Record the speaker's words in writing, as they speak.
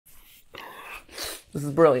This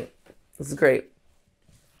is brilliant. This is great.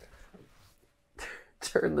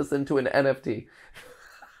 Turn this into an NFT.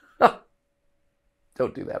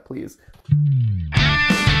 Don't do that, please.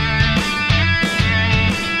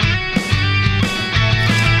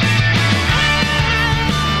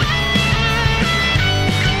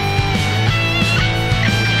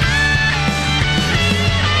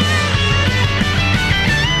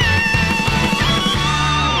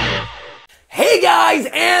 Hey guys,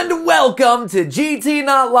 and welcome to GT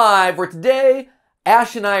Not Live, where today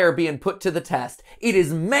Ash and I are being put to the test. It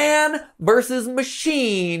is man versus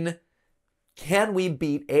machine. Can we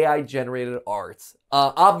beat AI-generated art?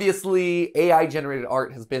 Obviously, AI-generated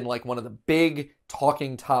art has been like one of the big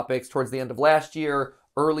talking topics towards the end of last year,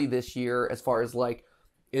 early this year, as far as like,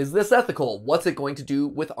 is this ethical? What's it going to do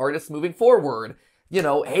with artists moving forward? You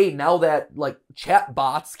know, hey, now that like chat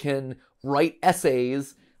bots can write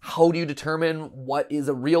essays, how do you determine what is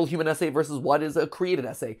a real human essay versus what is a created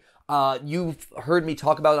essay? You've heard me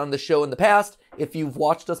talk about it on the show in the past, if you've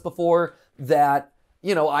watched us before, that,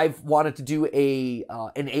 you know, I've wanted to do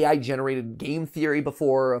an AI-generated game theory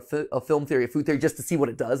before, a film theory, a food theory, just to see what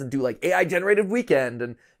it does, and do like AI-generated weekend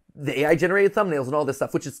and the AI-generated thumbnails and all this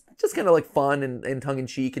stuff, which is just kind of like fun and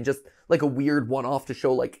tongue-in-cheek and just like a weird one-off to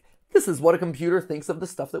show like, this is what a computer thinks of the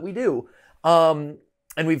stuff that we do.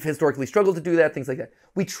 And we've historically struggled to do that, things like that.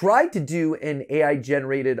 We tried to do an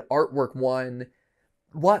AI-generated artwork one,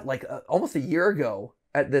 like almost a year ago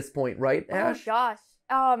at this point, right, Ash? Oh,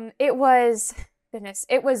 gosh. It was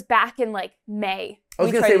back in, like, May. I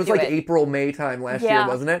was going to say, it was like April, May time last year,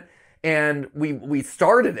 wasn't it? And we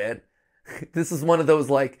started it. This is one of those,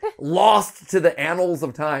 like, lost to the annals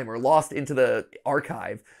of time, or lost into the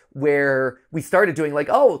archive, where we started doing like,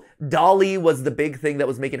 oh, DALL-E was the big thing that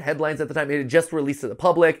was making headlines at the time. It had just released to the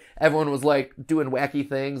public. Everyone was like doing wacky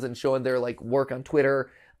things and showing their like work on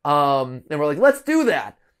Twitter. And we're like, let's do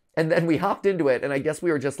that. And then we hopped into it. And I guess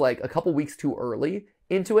we were just like a couple weeks too early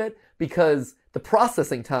into it because the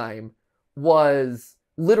processing time was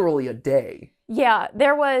literally a day. Yeah,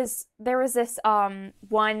 there was this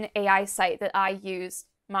one AI site that I used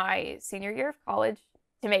my senior year of college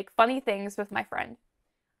to make funny things with my friend.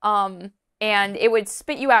 And it would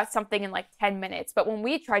spit you out something in like 10 minutes. But when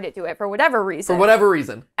we tried to do it, for whatever reason.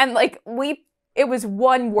 And like, it was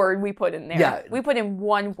one word we put in there. Yeah. We put in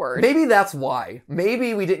one word. Maybe that's why.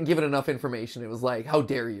 Maybe we didn't give it enough information. It was like, how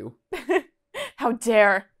dare you? How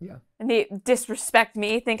dare. Yeah. And they disrespect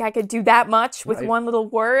me, think I could do that much with one little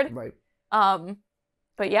word. Right.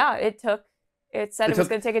 But yeah, it said it was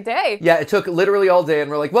going to take a day. Yeah, it took literally all day. And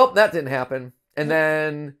we're like, well, that didn't happen. And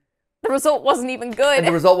then the result wasn't even good. And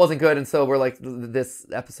the result wasn't good, and so we're like, this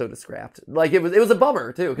episode is scrapped. Like, it was a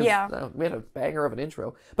bummer, too, because we had a banger of an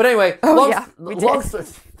intro. But anyway,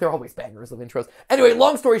 they're always bangers of intros. Anyway,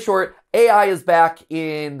 long story short, AI is back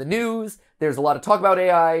in the news. There's a lot of talk about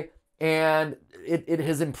AI, and it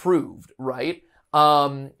has improved, right?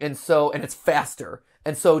 And it's faster.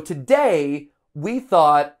 And so today, we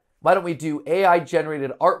thought, why don't we do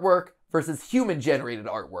AI-generated artwork versus human-generated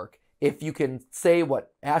artwork? If you can say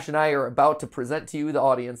what Ash and I are about to present to you, the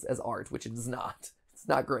audience, as art, which it is not. It's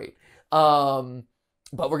not great. But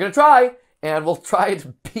we're going to try, and we'll try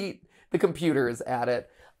to beat the computers at it.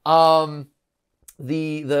 The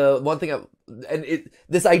one thing,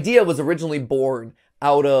 this idea was originally born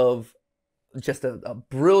out of just a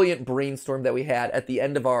brilliant brainstorm that we had at the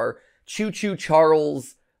end of our Choo Choo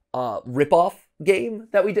Charles ripoff game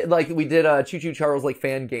that we did. Like, we did a Choo Choo Charles like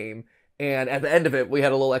fan game. And at the end of it, we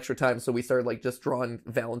had a little extra time, so we started like just drawing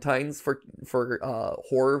Valentines for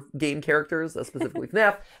horror game characters, specifically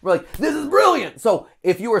FNAF. We're like, this is brilliant! So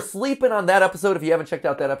if you were sleeping on that episode, if you haven't checked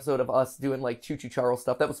out that episode of us doing like Choo Choo Charles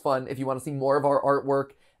stuff, that was fun. If you want to see more of our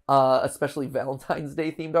artwork, especially Valentine's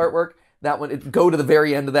Day themed artwork, that one, go to the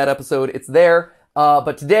very end of that episode. It's there.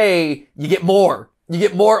 But today, you get more. You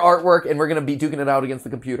get more artwork, and we're going to be duking it out against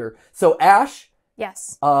the computer. So Ash?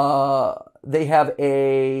 Yes. They have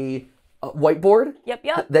a whiteboard?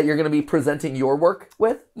 Yep. That you're going to be presenting your work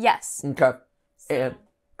with? Yes. Okay. And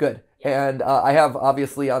good. Yeah. And I have,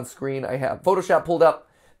 obviously, on screen, I have Photoshop pulled up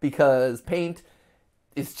because Paint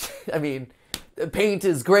is, Paint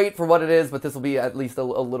is great for what it is, but this will be at least a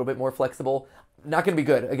little bit more flexible. Not going to be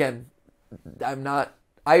good. Again,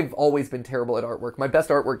 I've always been terrible at artwork. My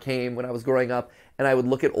best artwork came when I was growing up, and I would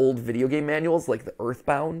look at old video game manuals, like the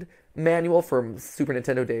Earthbound manual from Super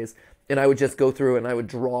Nintendo days, and I would just go through and I would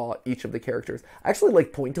draw each of the characters. I actually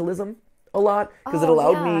like pointillism a lot, because it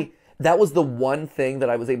allowed me, that was the one thing that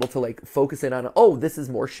I was able to like focus in on. Oh, this is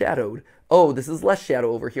more shadowed. Oh, this is less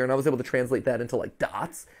shadow over here. And I was able to translate that into like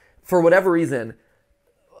dots. For whatever reason,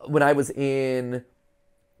 when I was in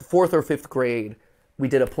 4th or 5th grade, we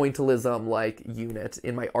did a pointillism like unit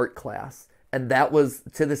in my art class, and that was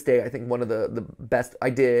to this day I think one of the best. I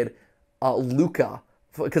did Luca,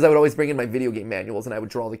 because I would always bring in my video game manuals and I would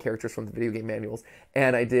draw the characters from the video game manuals,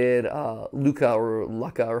 and I did Luca or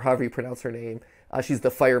Lucca or however you pronounce her name. She's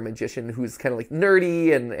the fire magician who's kind of like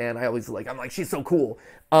nerdy, and I always I'm like, she's so cool.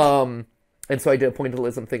 And so I did a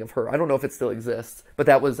pointillism thing of her. I don't know if it still exists, but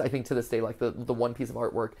that was, I think, to this day, like the one piece of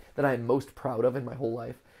artwork that I am most proud of in my whole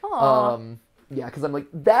life. Yeah, because I'm like,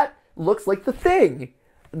 that looks like the thing.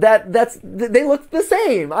 They look the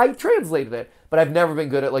same. I translated it, but I've never been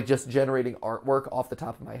good at like just generating artwork off the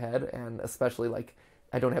top of my head, and especially like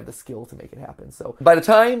I don't have the skill to make it happen. So by the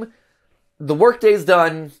time the workday's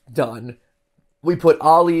done, we put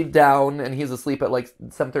Ollie down, and he's asleep at like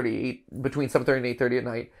 7:30, between 7:30 and 8:30 at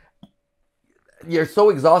night. You're so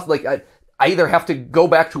exhausted. Like I either have to go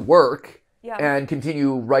back to work and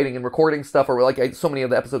continue writing and recording stuff, or like so many of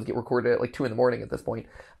the episodes get recorded at like 2 a.m. at this point.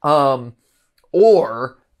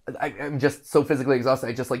 Or I'm just so physically exhausted.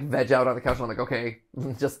 I just like veg out on the couch and I'm like, okay,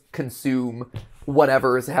 just consume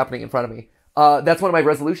whatever is happening in front of me. That's one of my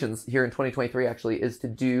resolutions here in 2023 actually, is to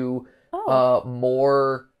do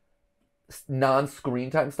more non-screen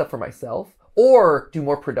time stuff for myself, or do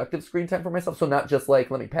more productive screen time for myself. So not just like,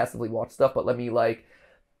 let me passively watch stuff, but let me like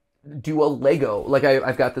do a Lego. Like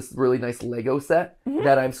I've got this really nice Lego set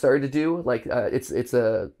that I've started to do. Like it's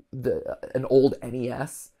an old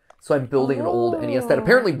NES. So I'm building an old NES that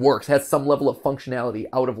apparently works, has some level of functionality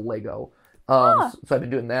out of Lego. So I've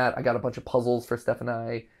been doing that. I got a bunch of puzzles for Steph and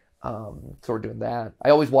I. So we're doing that.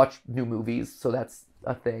 I always watch new movies, so that's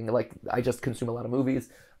a thing. Like I just consume a lot of movies.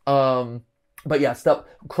 But yeah,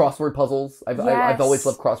 crossword puzzles. I've always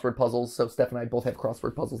loved crossword puzzles. So Steph and I both have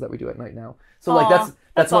crossword puzzles that we do at night now. So like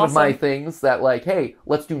that's one awesome. Of my things that like, hey,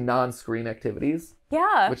 let's do non-screen activities.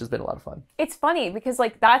 Yeah. Which has been a lot of fun. It's funny because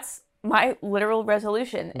like that's my literal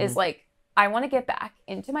resolution is like, I want to get back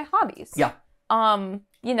into my hobbies. Yeah.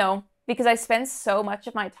 You know, because I spend so much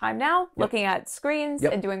of my time now looking at screens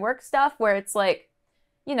and doing work stuff where it's like,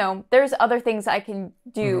 you know, there's other things I can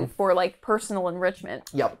do for like personal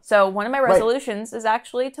enrichment. Yep. So one of my resolutions is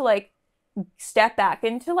actually to like step back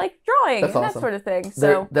into like drawing and that sort of thing.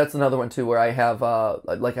 So that's another one too, where I have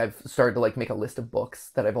like I've started to like make a list of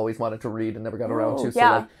books that I've always wanted to read and never got around to. So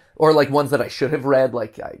like, or like ones that I should have read,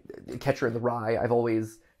 like Catcher in the Rye.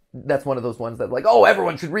 That's one of those ones that like, oh,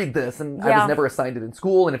 everyone should read this. And I was never assigned it in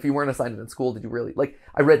school. And if you weren't assigned it in school, did you really like,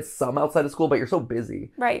 I read some outside of school, but you're so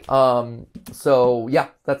busy. Right. So yeah,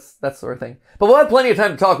 that's the sort of thing. But we'll have plenty of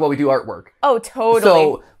time to talk while we do artwork. Oh, totally.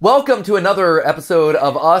 So welcome to another episode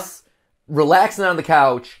of us relaxing on the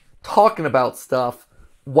couch, talking about stuff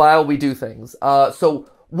while we do things. So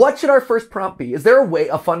what should our first prompt be? Is there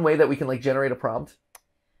a fun way that we can like generate a prompt?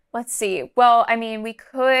 Let's see. Well, I mean, we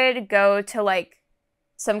could go to like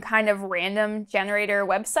some kind of random generator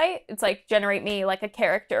website. It's like, generate me like a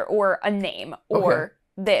character or a name or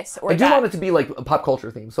this or that. I do want it to be like a pop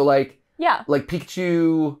culture theme. So like, like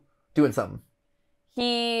Pikachu doing something.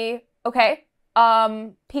 Pikachu,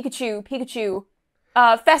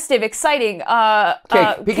 festive, exciting, cake.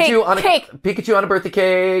 Pikachu on a birthday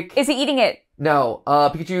cake. Is he eating it? No.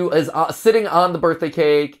 Pikachu is sitting on the birthday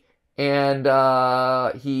cake and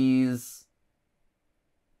he's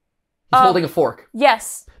holding a fork.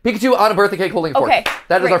 Yes. Pikachu on a birthday cake holding a fork. Okay.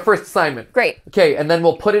 That is our first assignment. Great. Okay, and then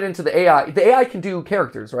we'll put it into the AI. The AI can do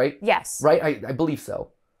characters, right? Yes. Right? I believe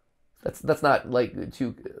so. That's not like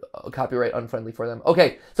too copyright unfriendly for them.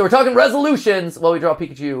 Okay, so we're talking resolutions while we draw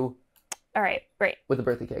Pikachu. All right, great. With a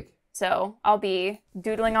birthday cake. So I'll be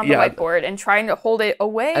doodling on the whiteboard and trying to hold it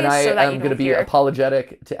away. And I am going to be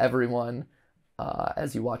apologetic to everyone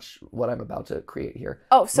as you watch what I'm about to create here.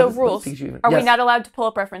 Oh, so rules. Are we not allowed to pull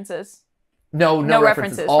up references? No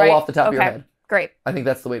references. All off the top of your head. Great. I think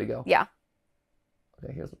that's the way to go. Yeah.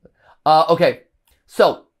 Okay, here's okay.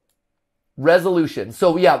 So, resolution.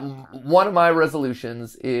 So, yeah, one of my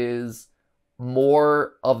resolutions is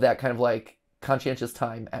more of that kind of like conscientious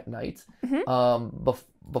time at night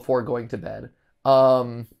before going to bed.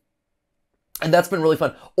 And that's been really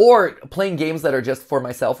fun. Or playing games that are just for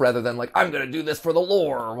myself rather than like, I'm going to do this for the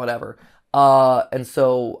lore or whatever. And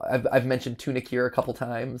so I've mentioned Tunic here a couple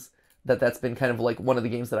times. That's been kind of like one of the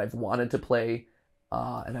games that I've wanted to play.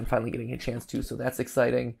 And I'm finally getting a chance to. So that's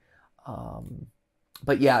exciting.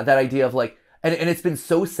 But yeah, that idea of like, and it's been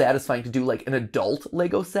so satisfying to do like an adult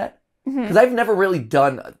Lego set. Because I've never really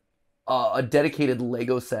done a dedicated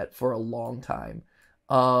Lego set for a long time.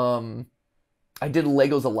 I did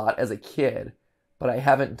Legos a lot as a kid, but I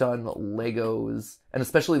haven't done Legos, and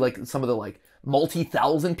especially like some of the like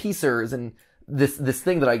multi-thousand piecers and this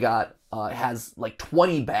thing that I got has like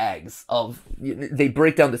 20 bags of. They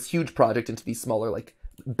break down this huge project into these smaller like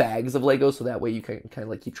bags of Legos, so that way you can kind of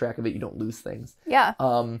like keep track of it. You don't lose things. Yeah.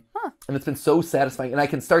 And it's been so satisfying, and I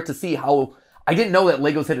can start to see how I didn't know that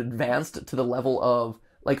Legos had advanced to the level of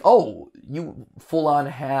like, oh, you full on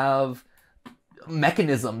have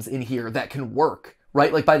mechanisms in here that can work,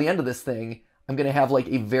 right? Like by the end of this thing, I'm gonna have like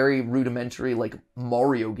a very rudimentary like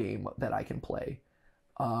Mario game that I can play.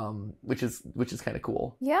 Which is kind of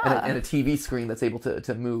cool. Yeah. And a TV screen that's able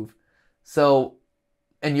to move. So,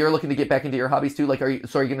 and you're looking to get back into your hobbies too? Like, are you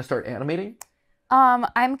going to start animating?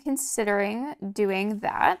 I'm considering doing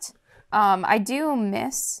that. I do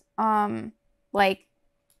miss, like,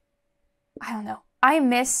 I don't know. I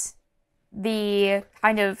miss the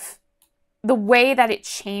kind of, the way that it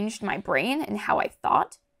changed my brain and how I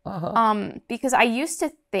thought. Because I used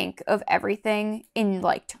to think of everything in,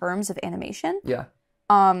 like, terms of animation. Yeah.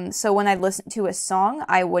 So when I listened to a song,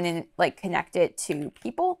 I wouldn't like connect it to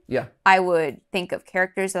people. Yeah. I would think of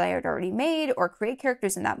characters that I had already made or create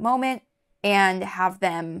characters in that moment and have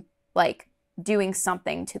them like doing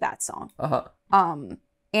something to that song.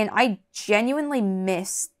 And I genuinely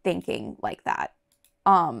miss thinking like that.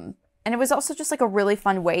 And it was also just like a really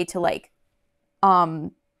fun way to like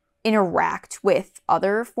interact with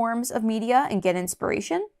other forms of media and get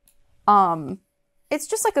inspiration. It's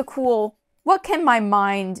just like a cool, what can my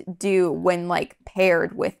mind do when like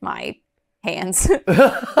paired with my hands?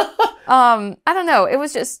 I don't know. It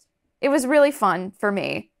was really fun for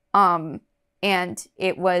me. And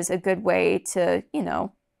it was a good way to, you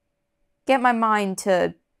know, get my mind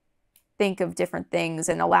to think of different things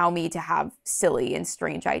and allow me to have silly and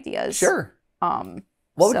strange ideas. Sure.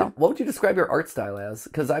 What would you describe your art style as?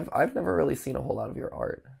 Because I've never really seen a whole lot of your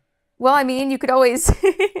art. Well, I mean, you could always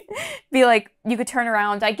be like, you could turn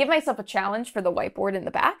around. I give myself a challenge for the whiteboard in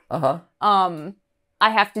the back. I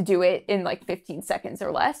have to do it in like 15 seconds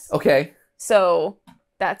or less. Okay. So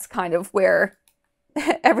that's kind of where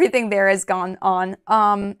everything there has gone on.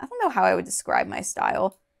 I don't know how I would describe my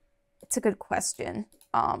style. It's a good question.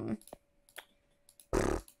 I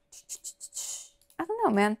don't know,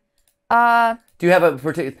 man. Do you have a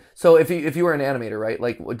particular? So if you were an animator, right?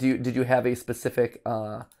 Like, did you have a specific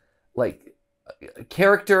like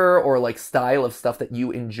character or like style of stuff that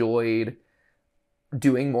you enjoyed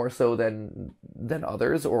doing more so than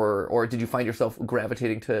others, or did you find yourself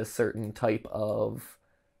gravitating to a certain type of,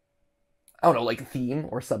 I don't know, like theme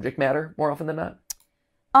or subject matter more often than not?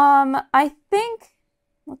 I think,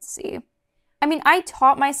 let's see. I mean, I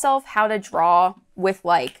taught myself how to draw with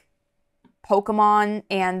like Pokemon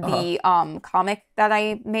and the comic that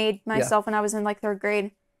I made myself when I was in like 3rd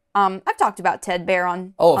grade. I've talked about Ted Bear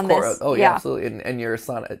on of course. This. Oh yeah, absolutely. And your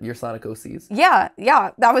Sonic OCs. Yeah,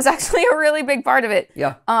 that was actually a really big part of it.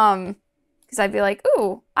 Yeah. Because I'd be like,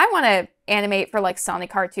 ooh, I want to animate for like Sonic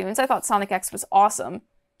cartoons. I thought Sonic X was awesome,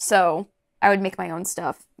 so I would make my own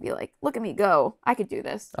stuff. Be like, look at me go! I could do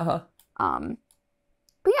this. But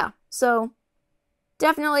yeah, so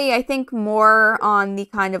definitely, I think more on the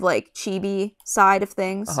kind of like chibi side of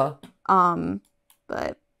things.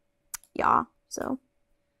 But yeah, so.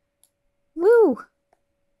 Woo!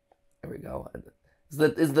 There we go.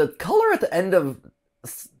 Is the color at the end of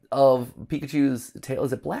Pikachu's tail,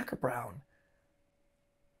 is it black or brown?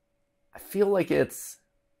 I feel like it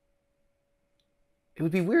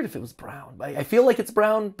would be weird if it was brown. I feel like it's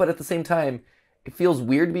brown, but at the same time, it feels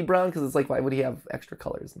weird to be brown because it's like, why would he have extra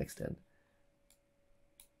colors mixed in?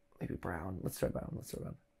 Maybe brown. Let's try brown.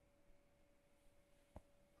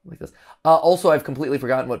 Like this. Also, I've completely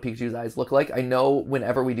forgotten what Pikachu's eyes look like. I know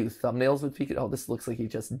whenever we do thumbnails with Pikachu, this looks like he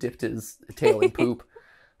just dipped his tail in poop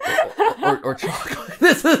or chocolate.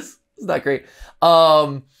 This is not great.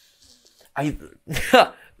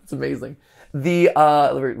 It's amazing.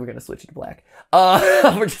 We're gonna switch it to black.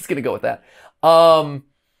 We're just gonna go with that. So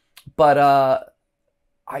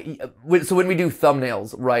when we do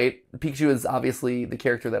thumbnails, right? Pikachu is obviously the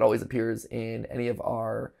character that always appears in any of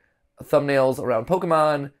our thumbnails around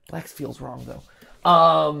Pokemon. Black feels wrong though.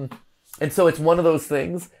 And so it's one of those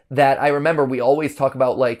things that I remember we always talk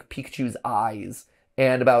about, like Pikachu's eyes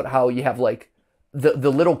and about how you have like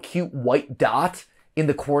the little cute white dot in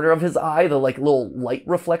the corner of his eye, the like little light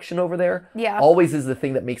reflection over there. Yeah. Always is the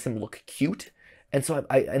thing that makes him look cute. And so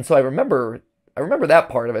I remember that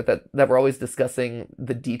part of it, that we're always discussing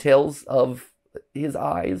the details of his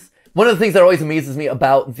eyes. One of the things that always amazes me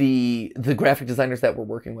about the graphic designers that we're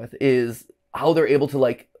working with is how they're able to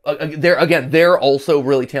like, they're also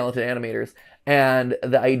really talented animators, and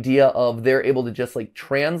the idea of they're able to just like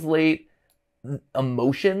translate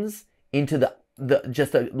emotions into the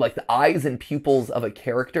eyes and pupils of a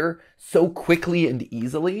character so quickly and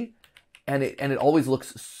easily. and it always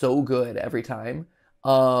looks so good every time.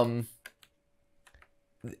 And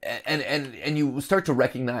you start to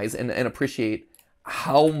recognize and appreciate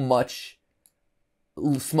how much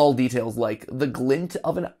small details like the glint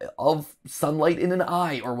of sunlight in an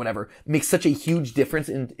eye or whatever makes such a huge difference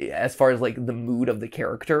in as far as like the mood of the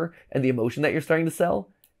character and the emotion that you're starting to sell.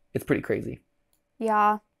 It's pretty crazy.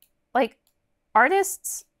 Yeah. Like,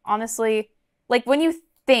 artists, honestly, like when you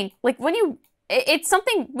think, like when you, it's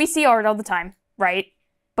something, we see art all the time, right?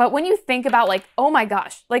 But when you think about like, oh my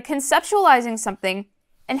gosh, like conceptualizing something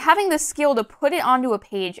and having the skill to put it onto a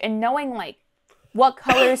page and knowing like what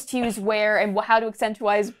colors to use where and how to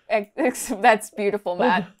accentuate, that's beautiful,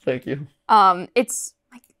 Matt. Thank you. It's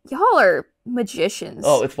like, y'all are magicians.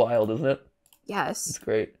 Oh, it's wild, isn't it? Yes. It's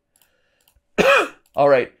great. All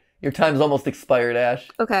right. Your time's almost expired, Ash.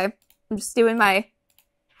 Okay. I'm just doing my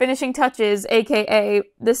finishing touches, aka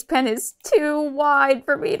this pen is too wide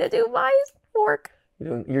for me to do my fork.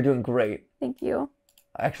 You're doing great. Thank you.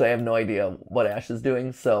 Actually, I have no idea what Ash is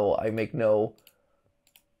doing, so I make no...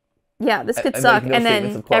 Yeah, this could suck, no and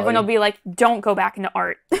then everyone will be like, don't go back into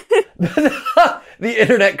art. The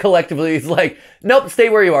internet collectively is like, nope, stay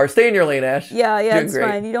where you are. Stay in your lane, Ash. Yeah, it's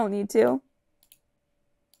fine. You don't need to.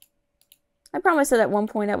 I promised that at one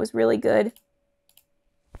point I was really good.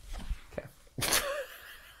 Okay.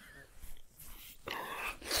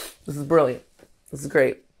 This is brilliant. This is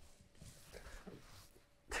great.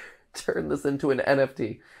 Turn this into an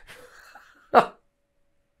NFT.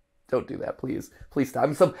 Don't do that, please. Please stop.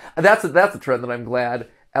 That's a trend that I'm glad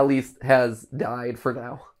at least has died for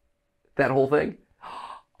now. That whole thing.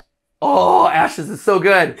 Oh, Ash's is so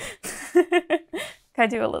good. Can I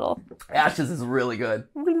do a little? Ash's is really good.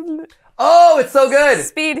 Oh, it's so good.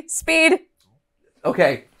 Speed.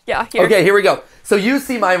 Okay. Yeah, here. Okay, here we go. So you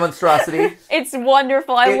see my monstrosity. It's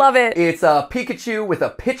wonderful. I love it. It's a Pikachu with a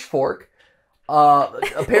pitchfork.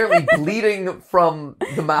 Apparently bleeding from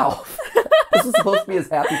the mouth. This is supposed to be his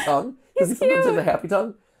happy tongue. Because he sometimes has a happy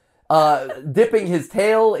tongue. Dipping his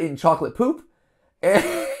tail in chocolate poop. And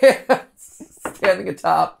standing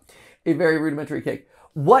atop a very rudimentary cake.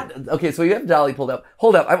 What? Okay, so you have DALL-E pulled up.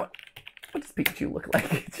 Hold up. What does Pikachu look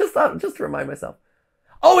like? Just to remind myself.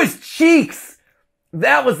 Oh, his cheeks!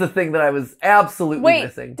 That was the thing that I was absolutely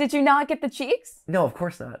missing. Wait, did you not get the cheeks? No, of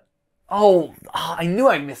course not. Oh, I knew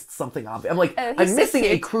I missed something obvious. I'm like, I'm missing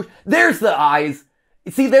a crucial... There's the eyes.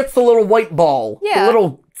 See, that's the little white ball. Yeah. The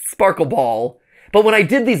little sparkle ball. But when I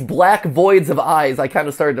did these black voids of eyes, I kind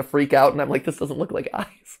of started to freak out, and I'm like, this doesn't look like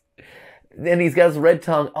eyes. And he's got his red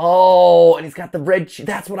tongue. Oh, and he's got the red...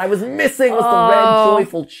 That's what I was missing, was the red,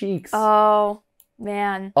 joyful cheeks. Oh,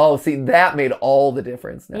 man. Oh, see, that made all the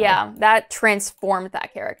difference now. Yeah, that transformed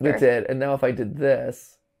that character. It did. And now if I did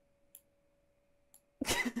this...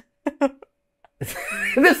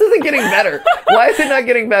 This isn't getting better. Why is it not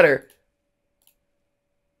getting better?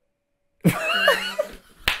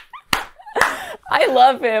 I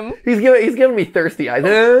love him. He's giving me thirsty eyes.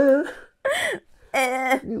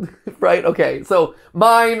 Right, okay. So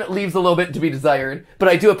mine leaves a little bit to be desired, but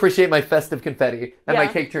I do appreciate my festive confetti, and my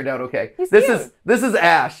cake turned out okay. This is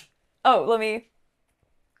Ash. Oh, let me...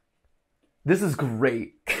 This is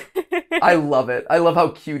great. I love it. I love how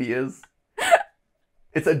cute he is.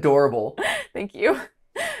 It's adorable. Thank you.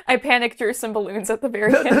 I panic drew some balloons at the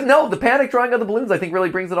very end. No, the panic drawing of the balloons I think really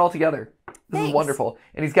brings it all together. This is wonderful.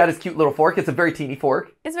 And he's got his cute little fork. It's a very teeny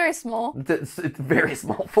fork. It's very small. It's a very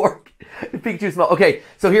small fork. Pikachu's small. Okay,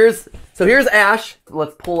 so here's Ash.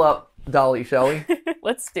 Let's pull up DALL-E, shall we?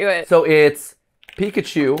 Let's do it. So it's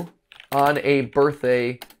Pikachu on a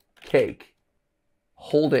birthday cake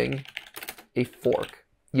holding a fork.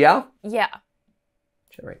 Yeah? Yeah.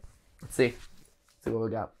 All right. Let's see. See what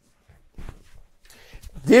we got.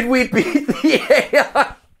 Did we beat the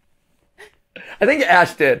AI? I think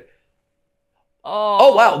Ash did.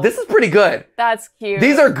 Oh, wow. This is pretty good. That's cute.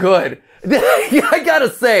 These are good. I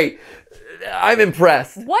gotta say, I'm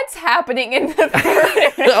impressed. What's happening in the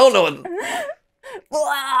fridge? I don't know.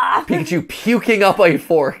 Pikachu puking up a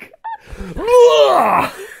fork.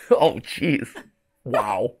 Oh, jeez.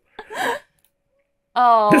 Wow.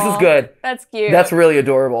 Oh, this is good. That's cute. That's really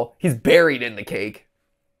adorable. He's buried in the cake.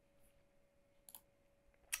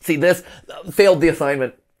 See, this failed the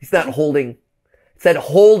assignment. He's not holding. It said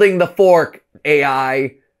holding the fork,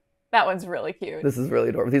 AI. That one's really cute. This is really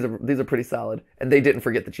adorable. These are pretty solid. And they didn't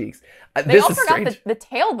forget the cheeks. They all forgot the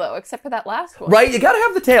tail, though, except for that last one. Right? You gotta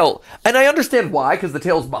have the tail. And I understand why, because the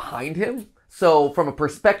tail's behind him. So from a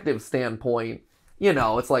perspective standpoint, you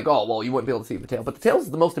know, it's like, oh, well, you wouldn't be able to see the tail. But the tail is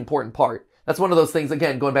the most important part. That's one of those things,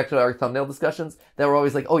 again, going back to our thumbnail discussions, that we're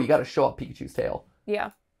always like, oh, you got to show up Pikachu's tail. Yeah.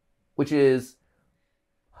 Which is,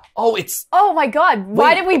 Oh, it's... Oh my god,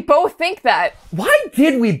 why did we both think that? Why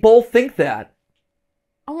did we both think that?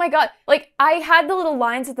 Oh my god. Like, I had the little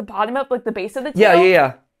lines at the bottom of, like, the base of the tail.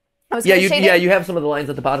 Yeah. I was You have some of the lines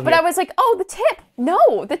at the bottom. But I was like, oh, the tip.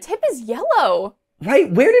 No, the tip is yellow. Right?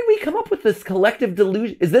 Where did we come up with this collective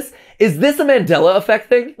delusion? Is this a Mandela effect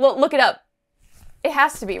thing? Well, look it up. It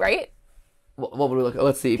has to be, right? What would we look at?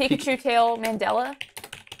 Let's see. Pikachu tail Mandela.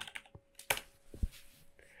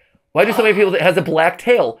 Why do so many people... It has a black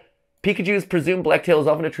tail. Pikachu's presumed black tail is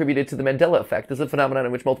often attributed to the Mandela effect. This is a phenomenon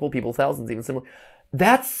in which multiple people, thousands, even similar...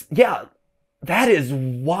 That's... Yeah. That is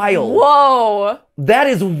wild. Whoa. That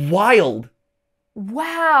is wild.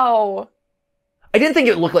 Wow. I didn't think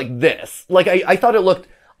it looked like this. Like, I thought it looked...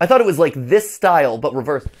 I thought it was like this style, but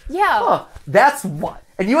reversed. Yeah. Huh. That's what...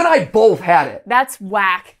 And you and I both had it. That's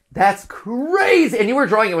whack. That's crazy. And you were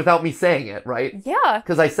drawing it without me saying it, right? Yeah.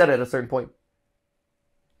 Because I said it at a certain point.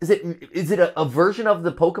 Is it a version of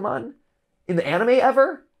the Pokemon in the anime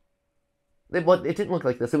ever? It didn't look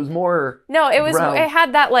like this. It was more... No, it was... round. It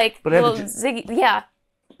had that, like, But it had little ziggy... Yeah.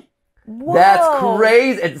 Whoa. That's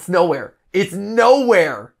crazy. It's nowhere. It's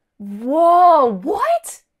nowhere. Whoa.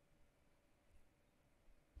 What?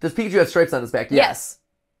 Does Pikachu have stripes on his back? Yes.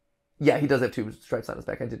 Yeah, he does have 2 stripes on his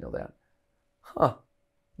back. I didn't know that. Huh.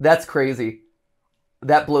 That's crazy.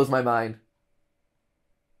 That blows my mind.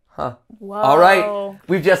 Huh. Whoa. All right.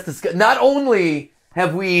 We've just discussed... Not only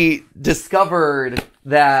have we discovered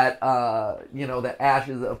that, that Ash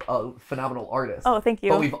is a phenomenal artist. Oh, thank you.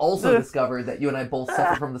 But we've also discovered that you and I both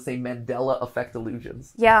suffer from the same Mandela effect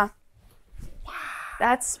illusions. Yeah. Wow.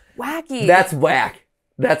 That's wacky. That's whack.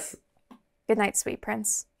 That's... Good night, sweet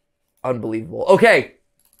prince. Unbelievable. Okay.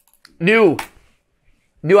 New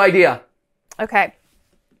idea. Okay.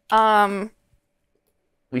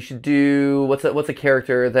 We should do... What's a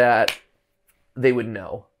character that they would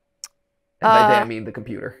know? And by they, I mean the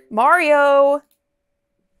computer. Mario.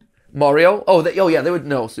 Mario? Oh, yeah, they would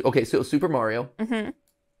know. Okay, so Super Mario. Mm-hmm.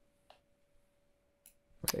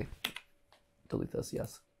 Okay. Delete this,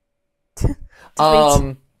 yes.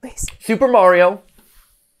 Please. Super Mario.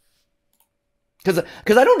 Because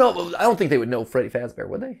I don't know... I don't think they would know Freddy Fazbear,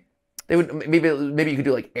 would they? They would... Maybe you could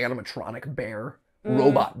do, like, animatronic bear.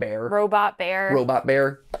 Robot bear. Robot bear. Robot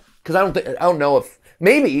bear. Because I don't know if...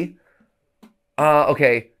 Maybe...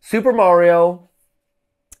 okay. Super Mario.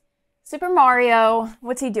 Super Mario.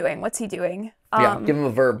 What's he doing? Yeah, give him a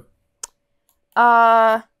verb.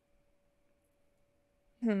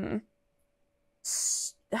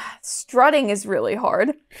 Strutting is really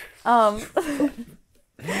hard.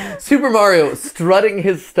 Super Mario strutting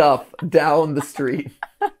his stuff down the street.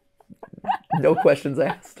 No questions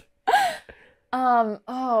asked.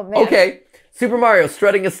 Oh man. Okay. Super Mario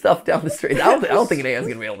strutting his stuff down the street. I don't think an AI's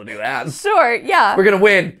gonna be able to do that. Sure, yeah. We're gonna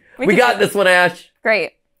win. We got this one, Ash.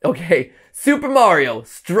 Great. Okay. Super Mario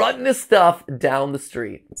strutting his stuff down the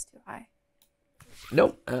street. It's too high.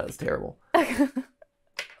 Nope. That's terrible.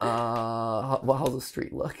 How's the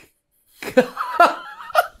street look? How's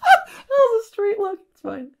the street look? It's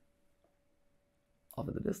fine. Off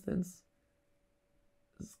in the distance.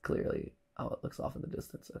 This is clearly... Oh, it looks off in the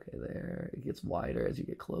distance. Okay, there. It gets wider as you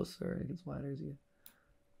get closer. It gets wider as you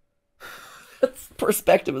get...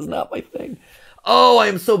 Perspective is not my thing. Oh, I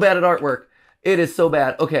am so bad at artwork. It is so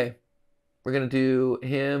bad. Okay. We're going to do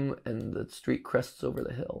him and the street crests over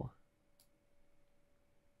the hill.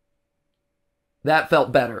 That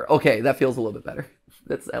felt better. Okay, that feels a little bit better.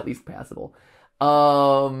 That's at least passable.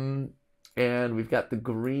 And we've got the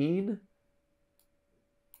green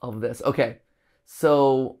of this. Okay,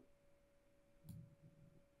 so...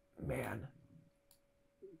 Man.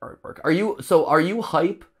 Artwork. Are you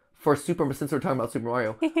hype for Super... Since we're talking about Super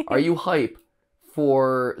Mario, are you hype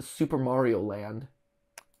for Super Mario Land?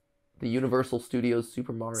 The Universal Studios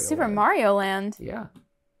Super Mario Land. Mario Land? Yeah.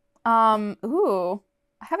 Ooh.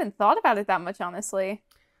 I haven't thought about it that much, honestly.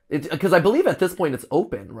 Because I believe at this point it's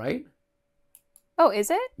open, right? Oh,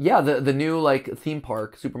 is it? Yeah, the new like theme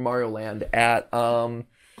park, Super Mario Land at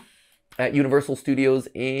Universal Studios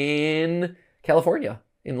in California,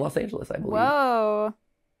 in Los Angeles, I believe. Whoa.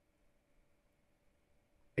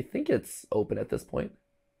 I think it's open at this point.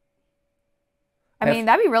 I mean,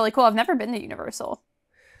 that'd be really cool. I've never been to Universal.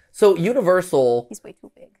 So Universal... He's way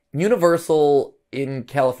too big. Universal in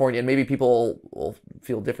California, and maybe people will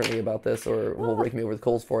feel differently about this or will rake me over the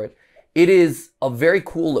coals for it. It is a very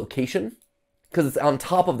cool location because it's on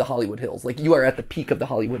top of the Hollywood Hills. Like you are at the peak of the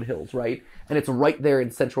Hollywood Hills, right? And it's right there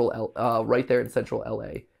in central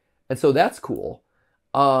LA. And so that's cool.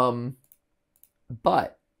 But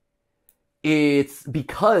it's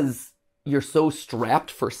because you're so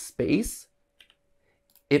strapped for space.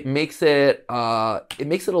 it makes it a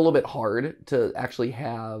little bit hard to actually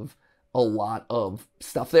have a lot of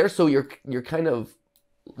stuff there. So you're kind of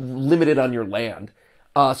limited on your land.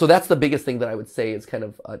 So that's the biggest thing that I would say is kind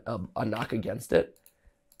of a knock against it.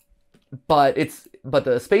 But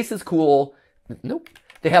the space is cool. Nope.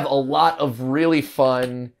 They have a lot of really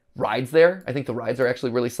fun rides there. I think the rides are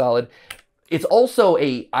actually really solid. It's also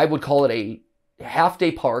I would call it a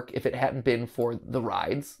half-day park if it hadn't been for the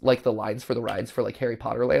rides, like the lines for the rides for like Harry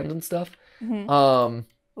Potter Land and stuff. Mm-hmm.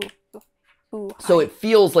 So it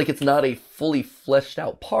feels like it's not a fully fleshed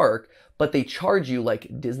out park, but they charge you like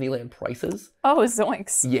Disneyland prices. Oh,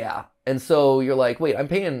 zoinks. Yeah. And so you're like, wait, I'm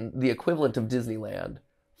paying the equivalent of Disneyland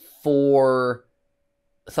for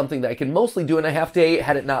something that I can mostly do in a half day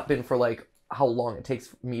had it not been for like how long it takes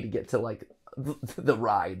me to get to like the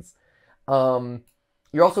rides.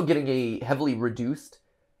 You're also getting a heavily reduced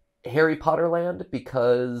Harry Potter Land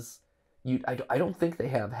because I don't think they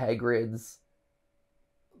have Hagrid's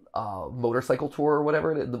motorcycle tour or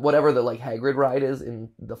whatever the like Hagrid ride is in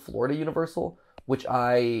the Florida Universal, which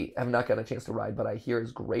I have not gotten a chance to ride, but I hear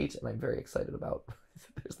is great and I'm very excited about.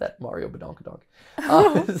 There's that Mario Badonkadonk.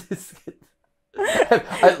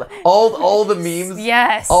 All the memes,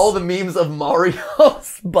 yes, all the memes of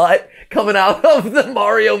Mario's butt coming out of the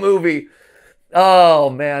Mario movie. Oh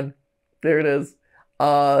man, there it is.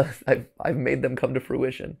 I've made them come to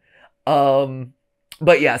fruition.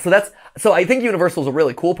 But yeah, so I think Universal's a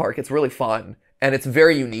really cool park. It's really fun and it's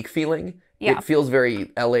very unique feeling. Yeah. It feels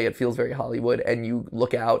very LA. It feels very Hollywood. And you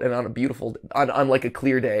look out and on like a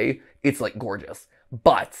clear day, it's like gorgeous.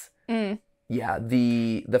 But yeah,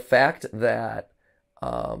 the fact that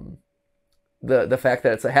the fact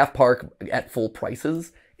that it's a half park at full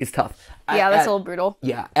prices is tough. Yeah, that's a little brutal.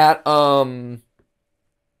 Yeah, at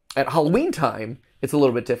Halloween time, it's a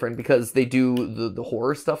little bit different because they do the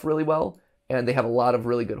horror stuff really well. And they have a lot of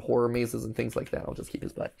really good horror mazes and things like that. I'll just keep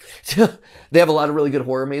his butt. They have a lot of really good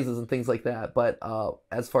horror mazes and things like that. But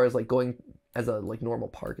as far as like going as a like normal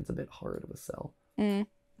park, it's a bit hard of a sell.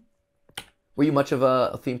 Were you much of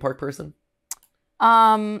a theme park person?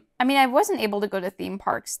 I mean, I wasn't able to go to theme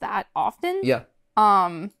parks that often. Yeah.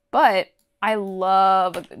 But I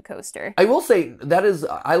love a good coaster. I will say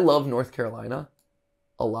I love North Carolina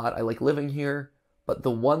a lot. I like living here. But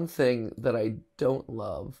the one thing that I don't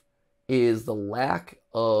love is the lack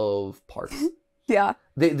of parks. Yeah.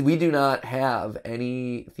 We do not have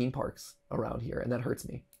any theme parks around here, and that hurts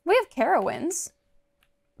me. We have Carowinds.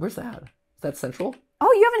 Where's that? Is that Central?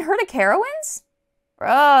 Oh, you haven't heard of Carowinds?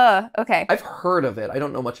 Bruh. Okay. I've heard of it. I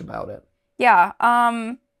don't know much about it. Yeah.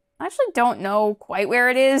 I actually don't know quite where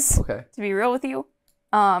it is. Okay. To be real with you.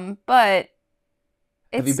 But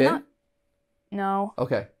it's have you been? not... No.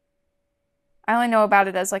 Okay. I only know about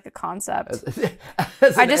it as like a concept.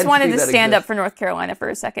 As I just wanted to stand up exists. for North Carolina for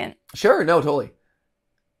a second. Sure, no, totally.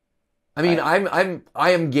 I mean, Right.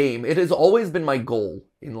 I am game. It has always been my goal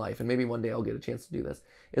in life, and maybe one day I'll get a chance to do this.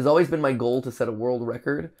 It has always been my goal to set a world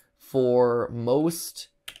record for most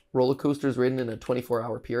roller coasters ridden in a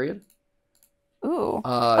 24-hour period. Ooh.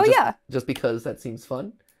 Yeah. Just because that seems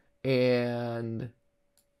fun. And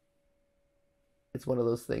it's one of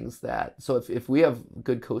those things that... So if we have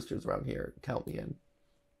good coasters around here, count me in.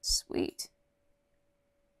 Sweet.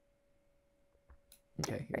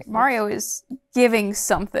 Okay. Right. Mario is giving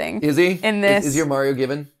something. Is he? In this. Is your Mario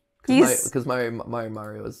given? He's... Because my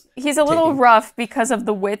Mario is... He's a little rough because of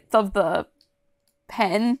the width of the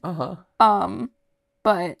pen. Uh-huh.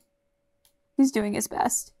 But he's doing his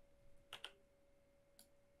best.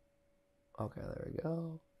 Okay, there we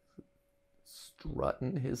go.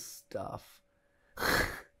 Strutting his stuff.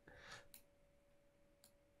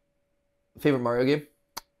 Favorite Mario game?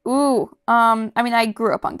 Ooh, I mean, I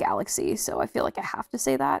grew up on Galaxy, so I feel like I have to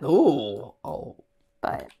say that. Ooh, oh.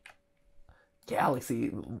 But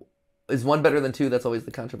Galaxy. Is one better than two? That's always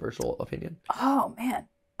the controversial opinion. Oh, man.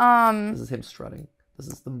 This is him strutting. This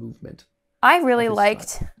is the movement. I really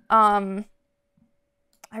liked, one.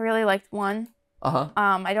 Uh-huh.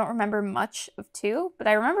 I don't remember much of two, but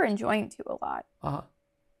I remember enjoying two a lot. Uh-huh.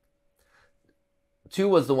 Two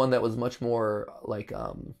was the one that was much more like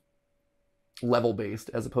level based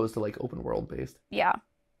as opposed to like open world based. Yeah.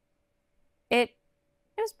 It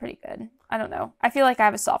was pretty good. I don't know. I feel like I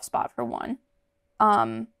have a soft spot for one.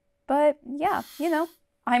 But yeah,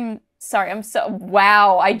 I'm sorry.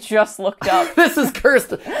 Wow, I just looked up. This is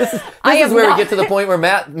cursed. This is where we get to the point where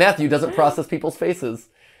Matthew doesn't process people's faces.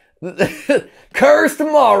 Cursed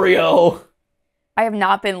Mario. I have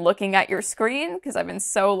not been looking at your screen because I've been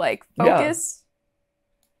so like focused.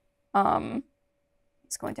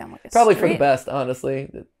 It's going down like a probably street. for the best, honestly.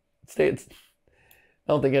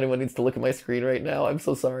 I don't think anyone needs to look at my screen right now. I'm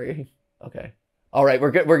so sorry. Okay. All right,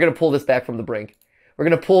 we're gonna pull this back from the brink. We're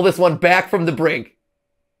gonna pull this one back from the brink.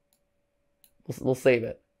 We'll save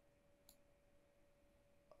it.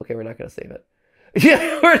 Okay, we're not gonna save it.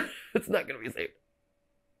 Yeah, it's not gonna be saved.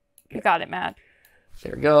 Okay. You got it, Matt.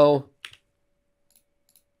 There we go.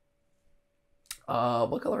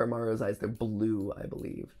 What color are Mario's eyes? They're blue, I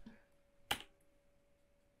believe.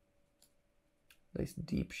 Nice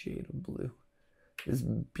deep shade of blue. His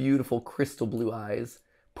beautiful crystal blue eyes.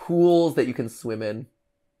 Pools that you can swim in.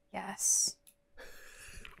 Yes.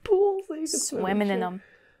 Pools that you can Swimming in them.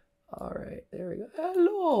 All right, there we go.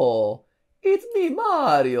 Hello, it's me,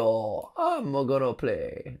 Mario. I'm gonna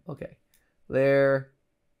play. Okay, there.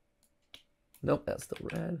 Nope, that's still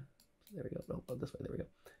red. There we go. Nope, oh, this way. There we go.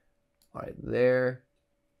 All right, there.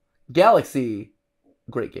 Galaxy,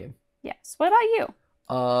 great game. Yes. What about you?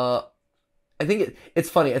 I think it's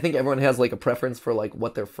funny. I think everyone has like a preference for like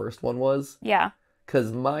what their first one was. Yeah.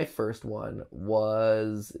 Because my first one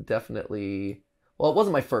was definitely, well, it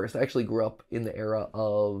wasn't my first. I actually grew up in the era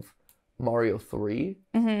of Mario 3.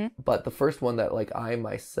 Mm-hmm. But the first one that like I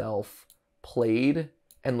myself played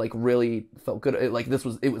and like really felt good, it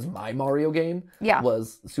was my Mario game. Yeah.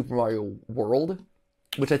 Was Super Mario World,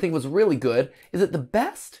 which I think was really good. Is it the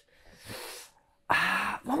best?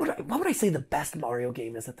 What would I say the best Mario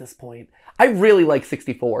game is at this point? I really like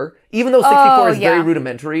 64. Even though 64 is very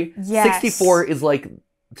rudimentary, yes. 64 is like,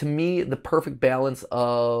 to me, the perfect balance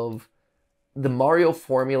of the Mario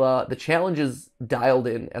formula. The challenge is dialed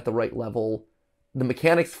in at the right level. The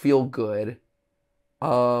mechanics feel good.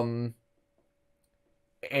 And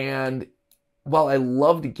while I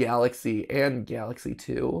loved Galaxy and Galaxy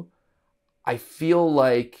 2, I feel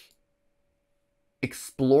like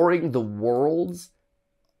exploring the worlds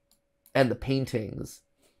and the paintings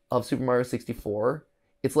of Super Mario 64,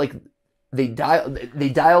 it's like they dialed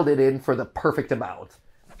it in for the perfect amount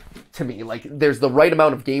to me. Like there's the right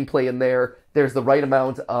amount of gameplay in there. There's the right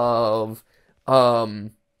amount of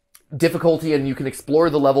difficulty, and you can explore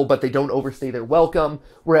the level, but they don't overstay their welcome.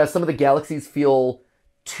 Whereas some of the galaxies feel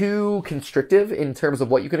too constrictive in terms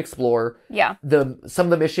of what you can explore. Yeah. Some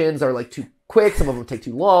of the missions are like too quick, some of them take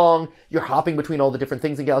too long. You're hopping between all the different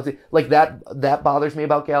things in Galaxy. Like that bothers me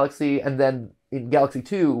about Galaxy. And then in Galaxy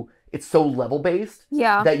 2, it's so level based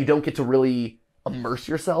that you don't get to really immerse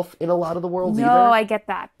yourself in a lot of the worlds either. No, I get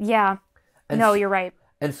that. Yeah. And no, you're right.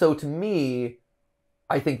 And so to me,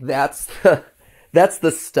 I think that's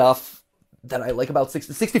the stuff that I like about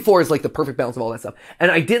 64 is like the perfect balance of all that stuff. And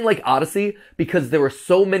I didn't like Odyssey because there were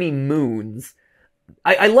so many moons.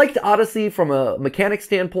 I liked Odyssey from a mechanic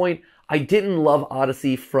standpoint. I didn't love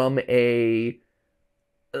Odyssey from I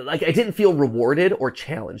didn't feel rewarded or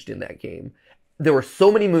challenged in that game. There were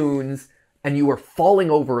so many moons and you were falling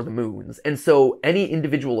over the moons. And so any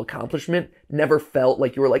individual accomplishment never felt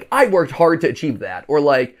like you were like, I worked hard to achieve that. Or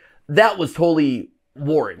like, that was totally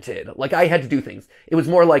warranted. Like I had to do things. It was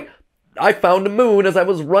more like, I found a moon as I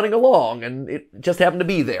was running along and it just happened to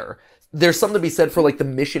be there. There's something to be said for like the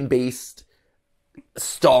mission-based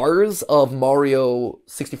stars of Mario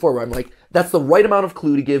 64 where I'm like, that's the right amount of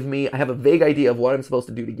clue to give me. I have a vague idea of what I'm supposed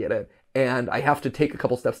to do to get it. And I have to take a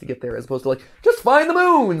couple steps to get there as opposed to like, just find the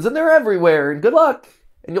moons and they're everywhere and good luck.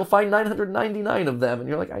 And you'll find 999 of them. And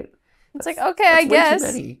you're like, it's like, okay, I guess. Too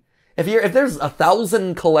many. If there's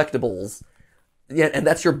 1,000 collectibles, yeah, and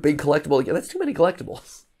that's your big collectible, yeah, that's too many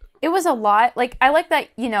collectibles. It was a lot. Like, I like that,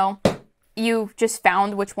 you just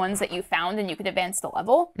found which ones that you found and you could advance the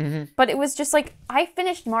level. Mm-hmm. But it was just like, I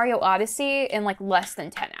finished Mario Odyssey in like less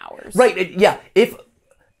than 10 hours. Right, yeah. If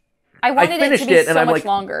I wanted it to be so much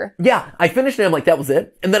longer. Yeah, I finished it, I'm like, that was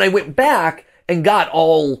it. And then I went back and got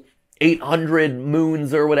all 800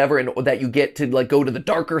 moons or whatever, and that you get to like go to the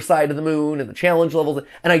darker side of the moon and the challenge levels.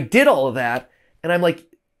 And I did all of that, and I'm like,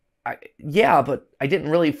 yeah, but I didn't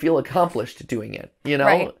really feel accomplished doing it,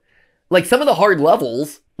 Right. Like some of the hard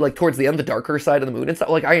levels, like towards the end, the darker side of the moon and stuff,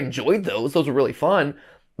 like I enjoyed those. Those were really fun.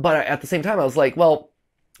 But at the same time, I was like, well,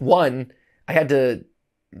 one, I had to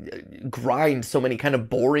grind so many kind of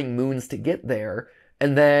boring moons to get there.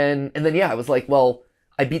 And then yeah, I was like, well,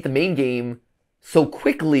 I beat the main game so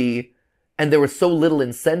quickly and there was so little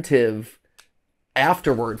incentive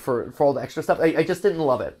afterward for all the extra stuff. I just didn't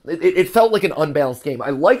love it. It felt like an unbalanced game. I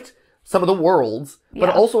liked some of the worlds, but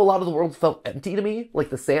also a lot of the worlds felt empty to me, like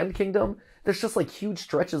the Sand Kingdom. There's just like huge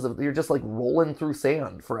stretches of you're just like rolling through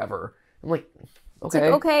sand forever. I'm like, okay. It's like,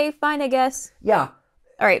 okay, fine, I guess. Yeah.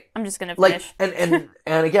 All right, I'm just gonna finish. Like,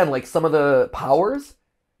 and again, like some of the powers,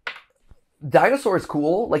 Dinosaur is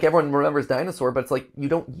cool. Like everyone remembers Dinosaur, but it's like you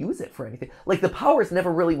don't use it for anything. Like the powers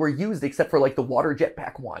never really were used except for like the water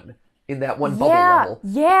jetpack one. in that one bubble level.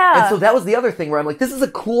 Yeah. And so that was the other thing where I'm like, this is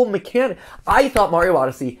a cool mechanic. I thought Mario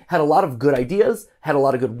Odyssey had a lot of good ideas, had a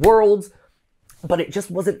lot of good worlds, but it just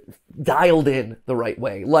wasn't dialed in the right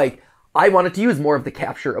way. Like, I wanted to use more of the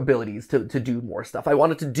capture abilities to do more stuff. I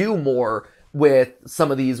wanted to do more with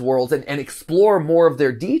some of these worlds and explore more of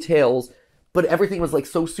their details, but everything was like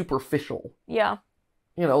so superficial. Yeah.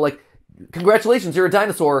 You know, like, congratulations, you're a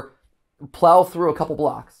dinosaur. Plow through a couple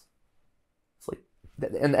blocks. It's like,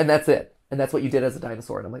 and that's it. And that's what you did as a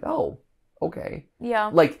dinosaur. And I'm like, oh, okay. Yeah.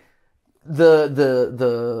 Like, the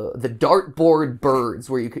dartboard birds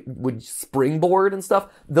where you would springboard and stuff,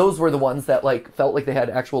 those were the ones that like felt like they had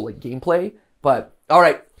actual like gameplay. But all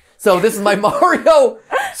right, so this is my Mario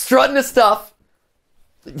strutting his stuff.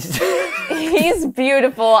 He's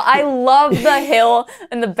beautiful. I love the hill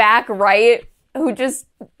in the back right, who just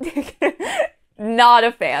not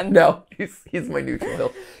a fan. No, he's my neutral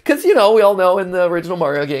hill. Because, you know, we all know in the original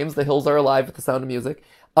Mario games, the hills are alive with the sound of music.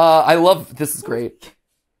 I love, this is great.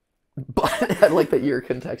 But I like that you're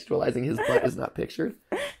contextualizing his butt is not pictured.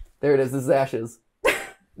 There it is. This is Ash's.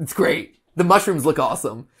 It's great. The mushrooms look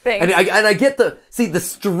awesome. Thanks. And I get the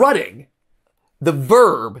strutting. The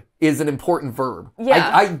verb is an important verb.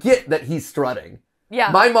 Yeah. I get that he's strutting. Yeah.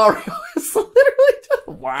 My Mario is literally just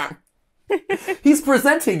wow. He's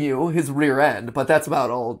presenting you his rear end, but that's about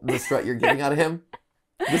all the strut you're getting out of him.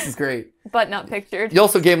 This is great. But not pictured. You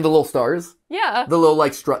also gave him the little stars. Yeah. The little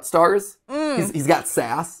like strut stars. He's got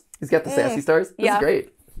sass. He's got the sassy stars. This is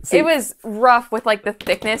great. See, it was rough with like the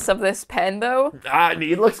thickness of this pen though.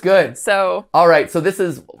 It looks good. So. All right, so this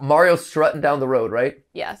is Mario strutting down the road, right?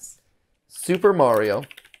 Yes. Super Mario.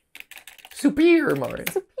 Super Mario.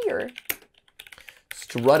 Super.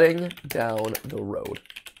 Strutting down the road.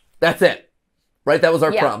 That's it. Right? That was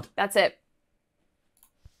our prompt. That's it.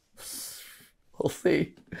 We'll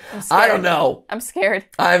see. I don't know. I'm scared.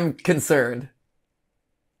 I'm concerned.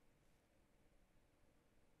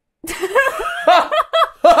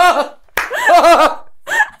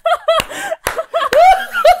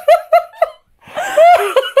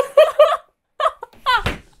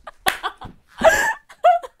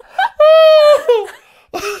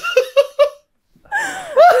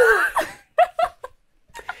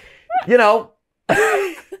 You know,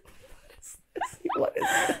 what is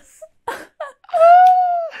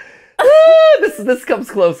this? This comes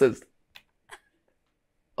closest.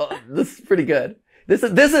 This is pretty good. This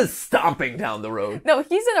is stomping down the road. No,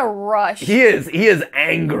 he's in a rush. He is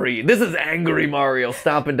angry. This is angry Mario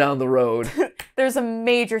stomping down the road. There's a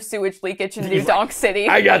major sewage leakage in New Donk City.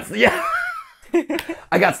 I got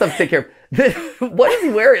stuff to take care of. What is he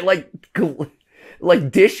wearing?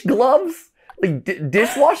 Like dish gloves? Like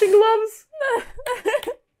dishwashing gloves?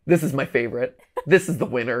 This is my favorite. This is the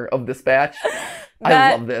winner of this batch.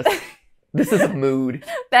 I love this. This is a mood.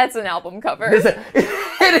 That's an album cover.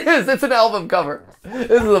 It is. It's an album cover.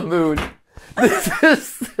 This is a mood.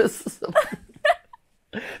 This is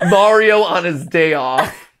Mario on his day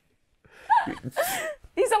off.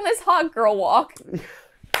 He's on this hot girl walk.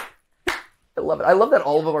 I love it. I love that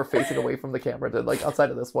all of them are facing away from the camera, like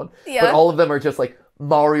outside of this one. Yeah. But all of them are just like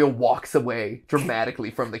Mario walks away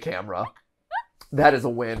dramatically from the camera. That is a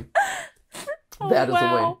win. That is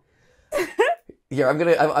a win. Here,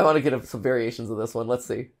 I want to get some variations of this one. Let's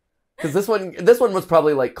see. Because this one was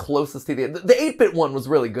probably like closest to the 8-bit one was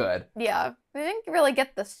really good. Yeah. They didn't really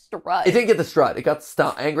get the strut. It didn't get the strut. It got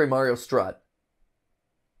Angry Mario strut.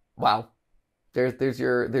 Wow. There's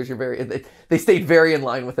your they stayed very in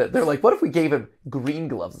line with it. They're like, what if we gave him green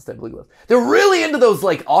gloves instead of blue gloves? They're really into those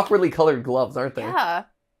like awkwardly colored gloves, aren't they? Yeah.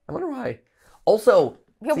 I wonder why. Also,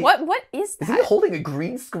 yeah, what is that? Is he holding a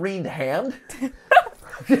green screened hand?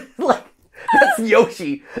 Like, that's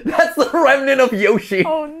Yoshi. That's the remnant of Yoshi.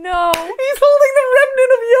 Oh no. He's holding the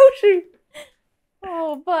remnant of Yoshi.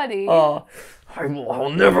 Oh, buddy. I'll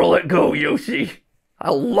never let go, Yoshi.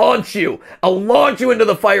 I'll launch you into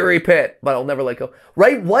the fiery pit, but I'll never let go.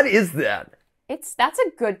 Right? What is that? That's a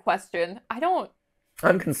good question.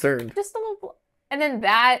 I'm concerned. Just a little, and then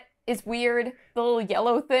that is weird. The little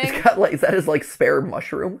yellow thing. It's got like, is that his like spare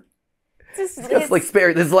mushroom? It's like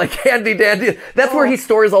spare, this like handy dandy. That's where he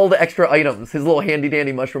stores all the extra items. His little handy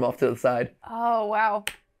dandy mushroom off to the side. Oh, wow.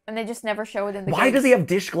 And they just never show it in the Why games. does he have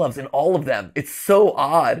dish gloves in all of them? It's so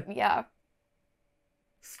odd. Yeah.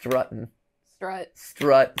 Strutting.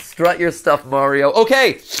 Strut your stuff, Mario.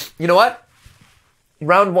 Okay, you know what?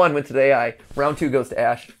 Round 1 went to the AI. Round 2 goes to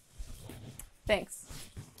Ash. Thanks.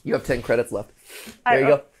 You have 10 credits left. There you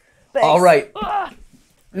go. Thanks. All right.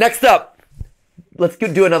 Next up, let's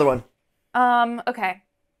do another one. Okay.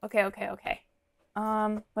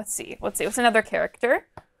 Let's see. What's another character?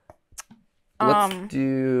 Let's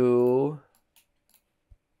do...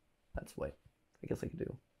 That's white. I guess I could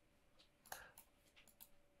do...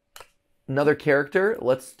 Another character.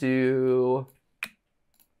 Let's do...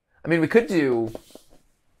 I mean, we could do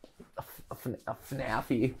a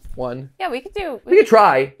FNAF-y one. Yeah, we could do... We could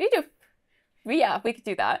try. We could do... Yeah, we could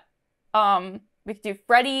do that. We could do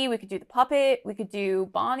Freddy. We could do the puppet. We could do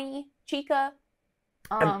Bonnie, Chica.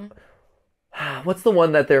 What's the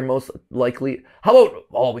one that they're most likely... How about...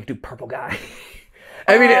 Oh, we could do Purple Guy.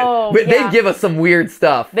 I mean, they'd give us some weird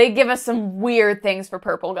stuff. They give us some weird things for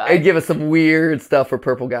Purple Guy. They'd give us some weird stuff for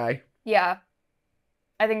Purple Guy. Yeah.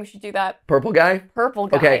 I think we should do that. Purple Guy? Purple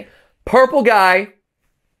Guy. Okay. Purple Guy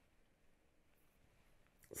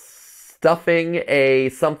stuffing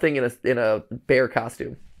something in a bear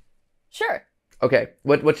costume. Sure. Okay.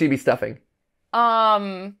 What should he be stuffing?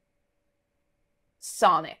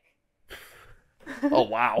 Sonic. Oh,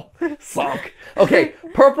 wow. Sonic. Okay.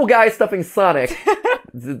 Purple Guy stuffing Sonic.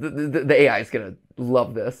 The AI is going to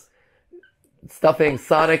love this. Stuffing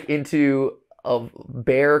Sonic into a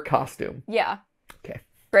bear costume. Yeah. Okay.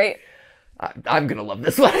 Great. I'm going to love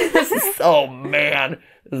this one. This is, oh, man.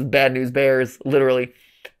 This is Bad News Bears, literally.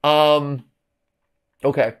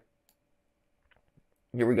 Okay.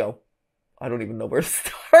 Here we go. I don't even know where to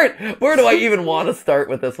start. Where do I even want to start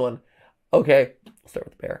with this one? Okay. I'll start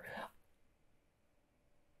with the bear.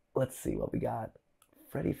 Let's see what we got.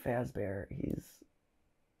 Freddy Fazbear.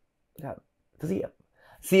 Does he have...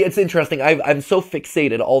 See, it's interesting. I'm so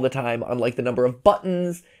fixated all the time on like the number of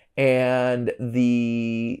buttons and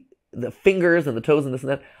the fingers and the toes and this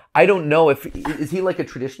and that. I don't know is he like a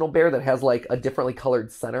traditional bear that has like a differently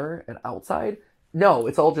colored center and outside? No,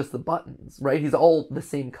 it's all just the buttons, right? He's all the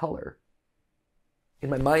same color. In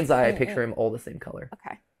my mind's eye, I picture him all the same color.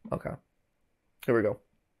 Okay. Here we go.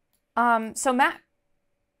 So Matt,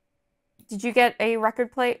 did you get a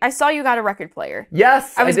record player? I saw you got a record player.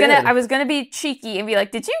 Yes, I did. I was gonna be cheeky and be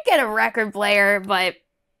like, did you get a record player? But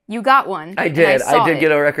you got one. I did. I did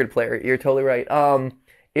get a record player. You're totally right.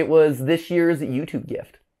 It was this year's YouTube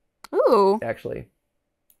gift. Ooh. Actually.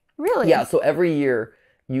 Really? Yeah, so every year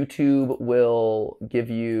YouTube will give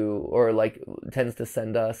you, or like tends to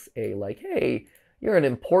send us a like, hey, you're an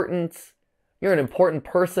important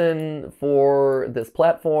person for this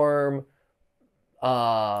platform.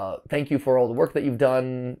 Thank you for all the work that you've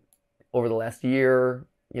done over the last year.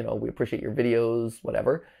 You know, we appreciate your videos,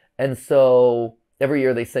 whatever. And so every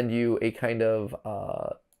year they send you a kind of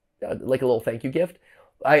like a little thank you gift.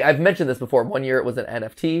 I've mentioned this before. One year it was an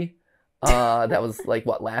NFT. That was like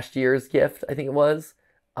last year's gift, I think it was.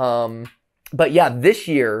 But yeah, this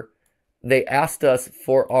year they asked us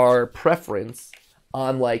for our preference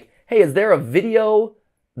on like, hey, is there a video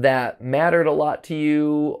that mattered a lot to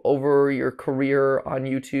you over your career on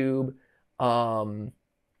YouTube?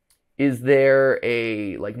 Is there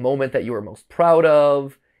a like moment that you were most proud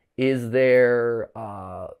of? Is there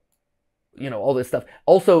all this stuff.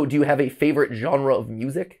 Also, do you have a favorite genre of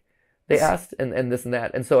music? They asked, and this and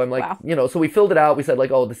that. And so I'm like, wow. So we filled it out. We said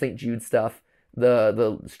like, oh, the St. Jude stuff,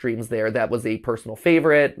 the streams there, that was a personal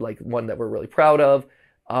favorite, like one that we're really proud of.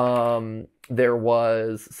 There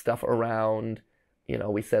was stuff around,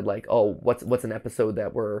 we said like, oh, what's an episode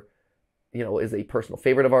that is a personal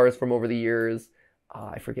favorite of ours from over the years.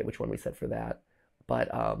 I forget which one we said for that, but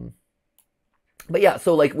yeah,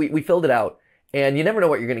 so like we filled it out, and you never know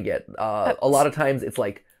what you're gonna get. A lot of times it's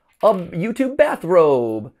like a YouTube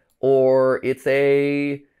bathrobe, or it's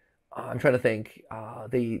I'm trying to think.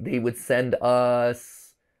 They would send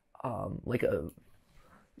us like a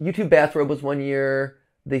YouTube bathrobe was one year.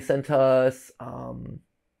 They sent us some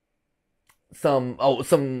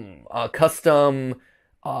custom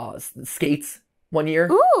skates one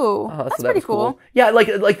year. Ooh, so that's that pretty was cool. cool. Yeah,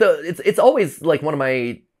 it's always like one of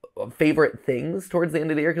my favorite things towards the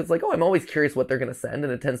end of the year, because like, oh, I'm always curious what they're gonna send,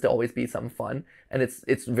 and it tends to always be something fun, and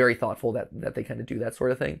it's very thoughtful that they kind of do that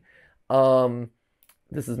sort of thing.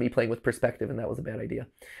 This is me playing with perspective, and that was a bad idea.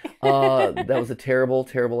 That was a terrible,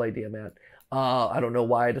 terrible idea, Matt. I don't know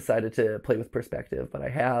why I decided to play with perspective, but I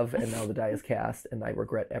have, and now the die is cast, and I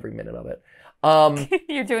regret every minute of it.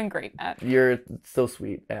 You're doing great, Matt. You're so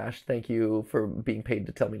sweet, Ash. Thank you for being paid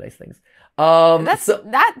to tell me nice things.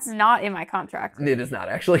 That's not in my contract. It is not,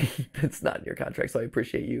 actually. It's not in your contract, so I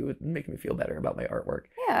appreciate you making me feel better about my artwork.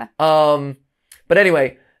 Yeah. But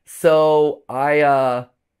anyway, so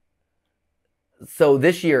so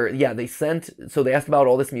this year, yeah, they asked about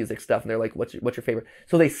all this music stuff, and they're like, what's your favorite?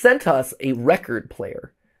 So they sent us a record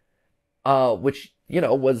player, which,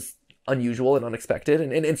 was unusual and unexpected,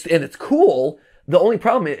 and it's cool. The only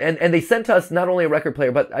problem, and they sent us not only a record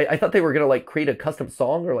player, but I thought they were going to like create a custom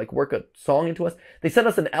song or like work a song into us. They sent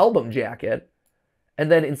us an album jacket, And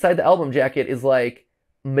then inside the album jacket is like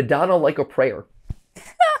Madonna Like a Prayer.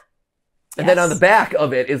 And then on the back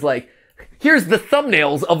of it is like, here's the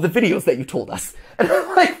thumbnails of the videos that you told us. And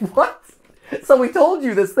I'm like, what? So we told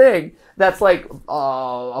you this thing that's like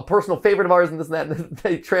a personal favorite of ours and this and that. And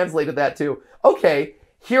they translated that to, okay,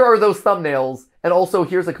 here are those thumbnails. And also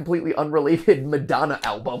here's a completely unrelated Madonna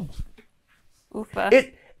album.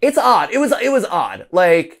 Oofa. It's odd. It was odd.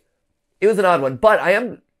 Like, it was an odd one. But I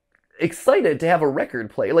am excited to have a record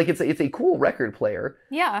player. Like, it's a cool record player.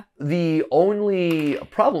 Yeah. The only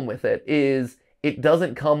problem with it is it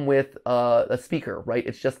doesn't come with a speaker, right?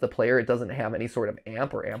 It's just the player. It doesn't have any sort of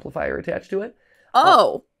amp or amplifier attached to it.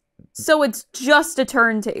 Oh, so it's just a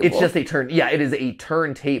turntable. It's just a yeah, it is a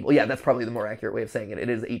turntable. Yeah, that's probably the more accurate way of saying it. It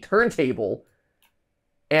is a turntable,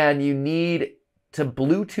 and you need to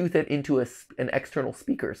Bluetooth it into an external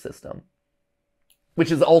speaker system,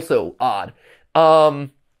 which is also odd.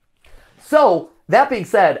 So, that being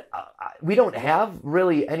said, we don't have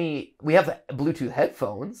really any... We have Bluetooth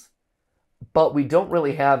headphones, but we don't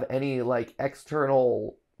really have any, like,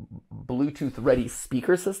 external Bluetooth-ready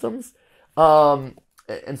speaker systems. And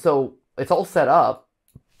so, it's all set up,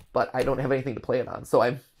 but I don't have anything to play it on. So,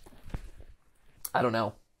 I don't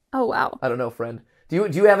know. Oh, wow. I don't know, friend. Do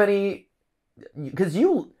you have any... Because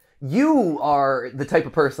you are the type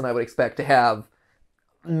of person I would expect to have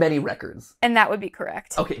many records. And that would be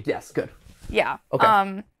correct. Okay, yes, good. Yeah.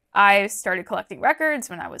 Okay. I started collecting records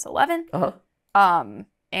when I was 11. Uh-huh.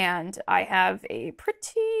 And I have a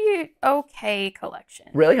pretty okay collection.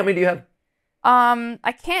 Really? How many do you have?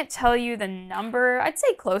 I can't tell you the number. I'd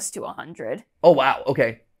say close to 100. Oh, wow.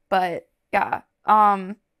 Okay. But yeah.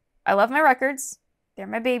 I love my records. They're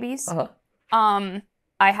my babies. Uh-huh.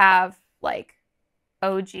 I have like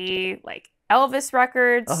OG like Elvis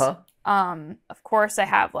records. Uh-huh. Of course I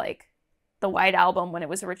have like the White Album when it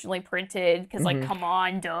was originally printed because like come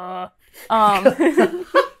on, duh.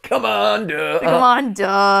 Come on, duh. Come on,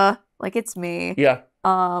 duh. Like it's me. Yeah.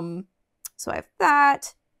 So I have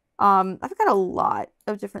that. I've got a lot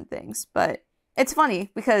of different things, but it's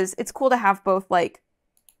funny because it's cool to have both like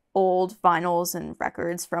old vinyls and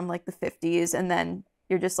records from like the 50s, and then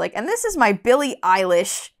you're just like, and this is my Billie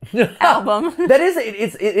Eilish album. That is,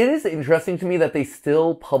 it is interesting to me that they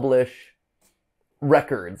still publish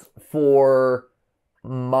records for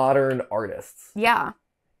modern artists. Yeah.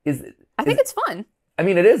 I think it's fun. I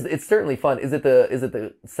mean, it is. It's certainly fun. Is it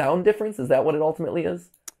the sound difference? Is that what it ultimately is?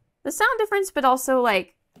 The sound difference, but also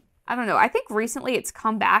like, I don't know. I think recently it's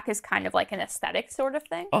come back as kind of like an aesthetic sort of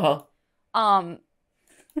thing. Uh-huh. I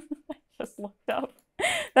just looked up.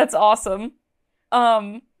 That's awesome.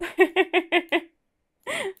 R.I.P.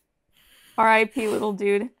 little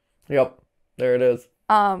dude. Yep. There it is.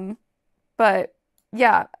 But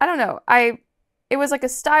yeah, I don't know. It was like a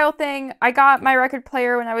style thing. I got my record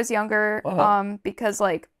player when I was younger, because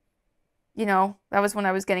like, you know, that was when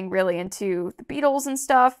I was getting really into the Beatles and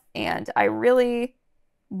stuff, and I really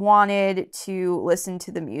wanted to listen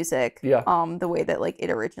to the music, the way that like it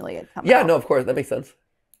originally had come out. Yeah, no, of course, that makes sense.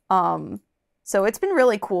 So it's been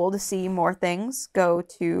really cool to see more things go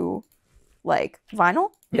to like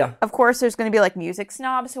vinyl. Yeah. Of course, there's going to be like music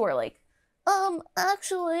snobs who are like,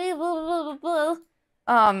 actually, blah, blah, blah,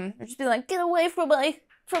 blah. Just be like, get away from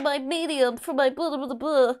my medium, from my blah, blah, blah,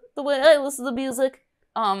 blah, the way I listen to music.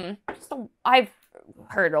 I've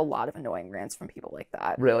heard a lot of annoying rants from people like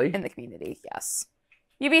that. Really? In the community, yes.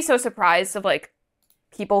 You'd be so surprised of like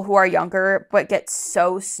people who are younger but get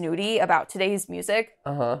so snooty about today's music.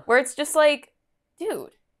 Uh-huh. Where it's just like,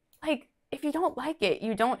 dude, like, if you don't like it,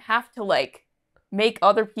 you don't have to like make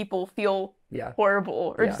other people feel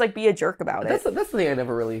horrible or just like be a jerk about it. That's the thing I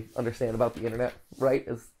never really understand about the internet, right?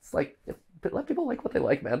 It's like, let people like what they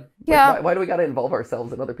like, man. Yeah. Like, why do we gotta involve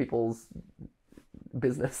ourselves in other people's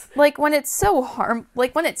business? Like when it's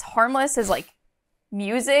when it's harmless as like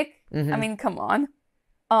music. I mean, come on.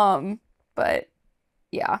 But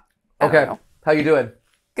yeah. Okay. How you doing?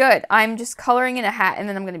 Good. I'm just coloring in a hat and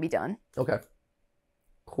then I'm gonna be done. Okay.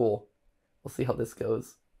 Cool. We'll see how this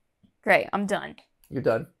goes. Great. I'm done. You're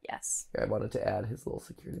done? Yes. I wanted to add his little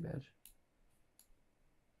security badge.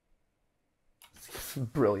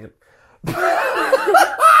 Brilliant.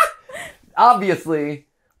 Obviously,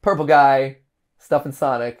 purple guy, stuffing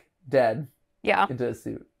Sonic, dead. Yeah. Into a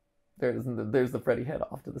suit. There's the Freddy head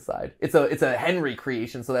off to the side. It's a Henry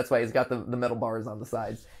creation, so that's why he's got the metal bars on the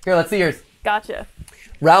sides. Here, let's see yours. Gotcha.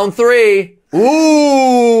 Round 3.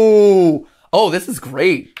 Ooh! Oh, this is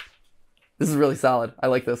great. This is really solid. I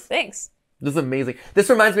like this. Thanks. This is amazing. This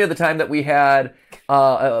reminds me of the time that we had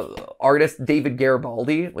artist David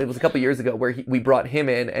Garibaldi. It was a couple years ago where we brought him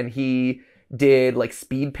in and he did like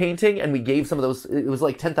speed painting, and we gave some of those. It was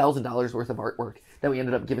like $10,000 worth of artwork that we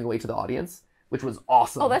ended up giving away to the audience, which was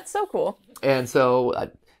awesome. Oh, that's so cool. And so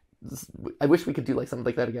I wish we could do like something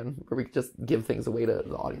like that again, where we could just give things away to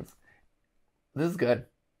the audience. This is good.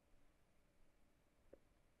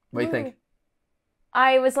 What do you think?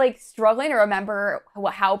 I was like struggling to remember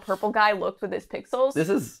how Purple Guy looked with his pixels.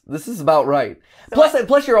 This is about right. So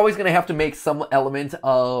Plus you're always going to have to make some element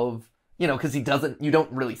of, you know, because you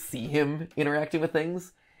don't really see him interacting with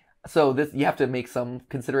things. So you have to make some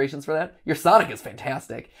considerations for that. Your Sonic is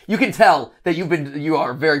fantastic. You can tell that you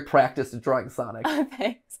are very practiced at drawing Sonic.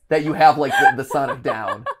 Thanks. That you have like the Sonic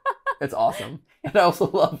down. It's awesome. And I also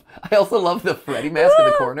love the Freddy mask in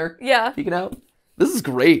the corner. Yeah. Peeking out. This is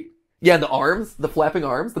great. Yeah, and the arms, the flapping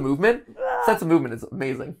arms, the movement. Sense of movement is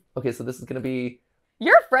amazing. Okay, so this is going to be...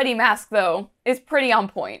 Your Freddy mask, though, is pretty on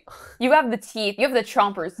point. You have the teeth. You have the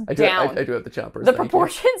chompers down. I do have the chompers. The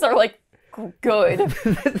proportions are, like, good.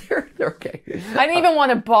 they're okay. I didn't even want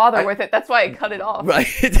to bother with it. That's why I cut it off. Right.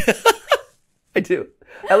 I do.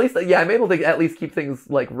 At least, yeah, I'm able to at least keep things,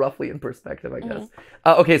 like, roughly in perspective, I guess.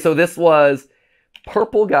 Okay, so this was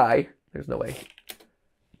Purple Guy. There's no way.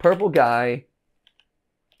 Purple Guy...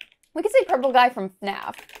 We could say Purple Guy from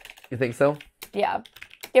FNAF. You think so? Yeah.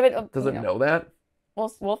 Give it a... Does it know that?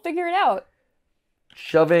 We'll figure it out.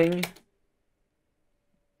 Shoving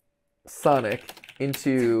Sonic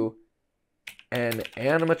into an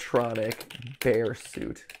animatronic bear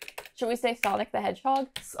suit. Should we say Sonic the Hedgehog?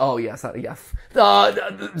 Oh, yeah, Sonic, yes.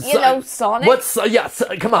 Sonic? What's...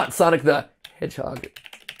 come on, Sonic the Hedgehog.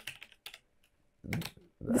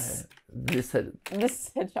 This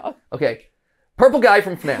hedgehog. Okay. Purple Guy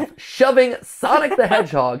from FNAF shoving Sonic the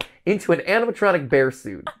Hedgehog into an animatronic bear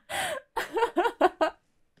suit.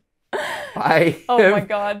 Oh my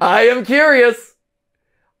god. I am curious.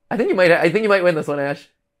 I think you might win this one, Ash.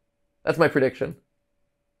 That's my prediction.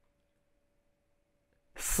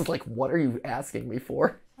 This is like, what are you asking me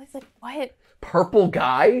for? I was like, what? Purple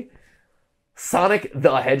Guy? Sonic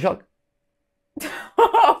the Hedgehog?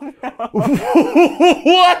 Oh no.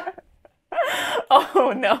 What?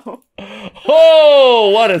 Oh no.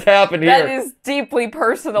 Oh, what has happened here? That is deeply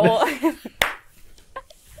personal.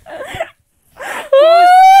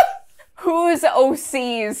 Who's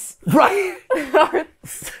OCs? Right.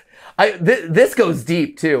 This goes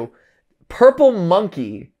deep too. Purple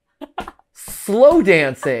Monkey slow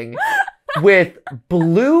dancing with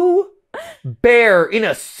Blue Bear in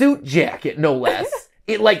a suit jacket, no less.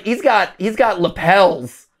 He's got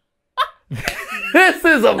lapels. This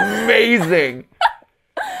is amazing.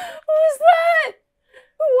 Who's that?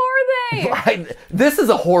 Who are they? This is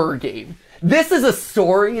a horror game. This is a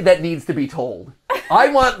story that needs to be told. I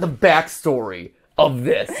want the backstory of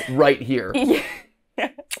this right here. Yes.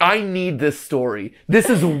 I need this story. This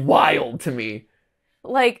is wild to me.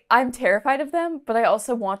 Like, I'm terrified of them, but I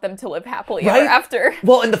also want them to live happily ever after.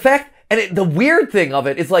 Well, and the weird thing of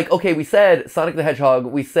it is like, okay, we said Sonic the Hedgehog,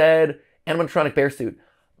 we said animatronic bear suit,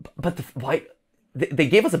 but why... They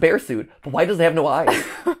gave us a bear suit, but why does it have no eyes?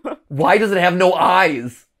 Why does it have no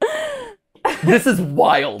eyes? This is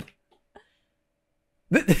wild.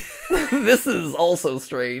 This is also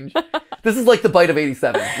strange. This is like the bite of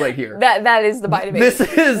 87 right here. That is the bite of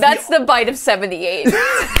 88. That's the bite of 78.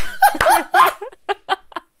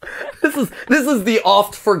 This is the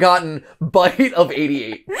oft forgotten bite of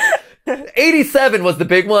 88. 87 was the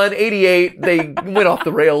big one. 88, they went off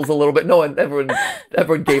the rails a little bit.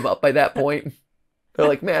 Everyone gave up by that point. They're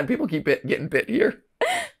like, man, people keep getting bit here.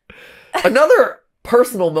 Another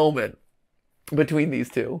personal moment between these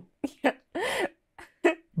two. Yeah.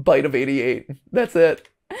 Bite of 88. That's it.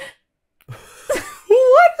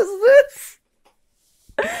 What is this?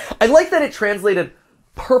 I like that it translated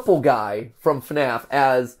Purple Guy from FNAF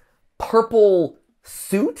as purple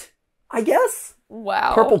suit, I guess?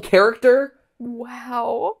 Wow. Purple character?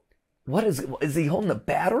 Wow. What is he holding a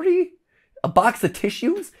battery? A box of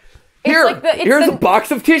tissues? Here's a box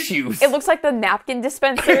of tissues. It looks like the napkin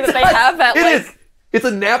dispenser that they have at is. It's a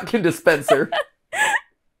napkin dispenser.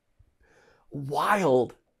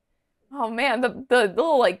 Wild. Oh man, the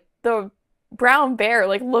little like the brown bear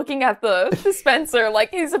like looking at the dispenser like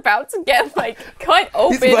he's about to get like cut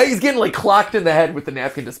open. He's getting like clocked in the head with the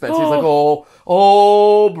napkin dispenser. He's like,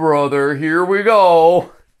 oh brother, here we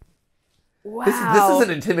go. Wow. This is an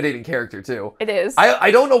intimidating character too. It is. I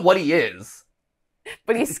don't know what he is.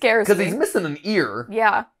 But he scares me. Because he's missing an ear.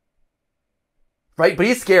 Yeah. Right? But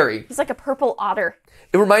he's scary. He's like a purple otter.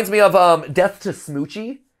 It reminds me of Death to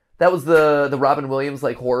Smoochie. That was the Robin Williams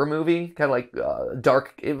like horror movie. Kind of like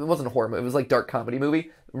dark. It wasn't a horror movie. It was like dark comedy movie.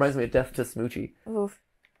 It reminds me of Death to Smoochie. Oof.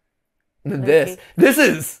 And then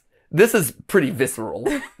this this is pretty visceral,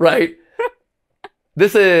 right?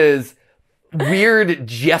 This is weird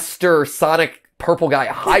jester Sonic purple guy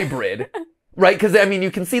hybrid, right? Because, I mean, you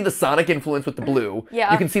can see the Sonic influence with the blue.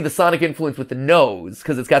 Yeah. You can see the Sonic influence with the nose,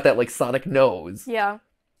 because it's got that, like, Sonic nose. Yeah.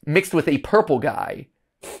 Mixed with a purple guy.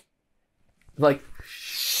 Like,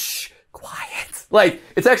 shh, quiet. Like,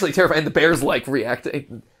 it's actually terrifying. The bear's, like,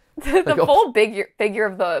 reacting. The full figure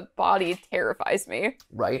of the body terrifies me.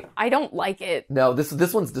 Right? I don't like it. No,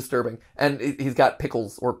 this one's disturbing. And he's got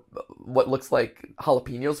pickles or what looks like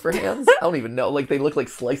jalapenos for hands. I don't even know. Like, they look like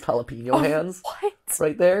sliced jalapeno hands. What?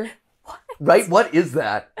 Right there. What? Right? What is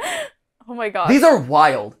that? Oh my god. These are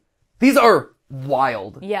wild. These are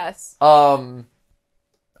wild. Yes.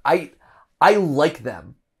 I like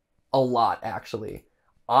them a lot, actually.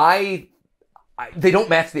 They don't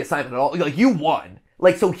match the assignment at all. Like, you won.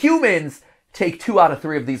 Like, so humans take 2 out of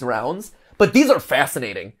 3 of these rounds, but these are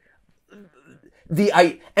fascinating.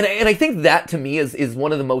 I think that to me is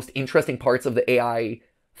one of the most interesting parts of the AI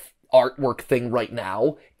artwork thing right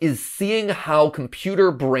now, is seeing how computer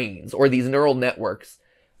brains or these neural networks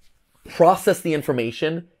process the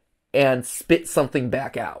information and spit something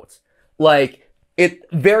back out. Like, it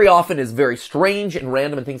very often is very strange and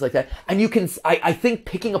random and things like that. And you can, I think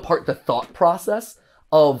picking apart the thought process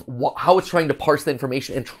of how it's trying to parse the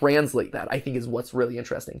information and translate that, I think is what's really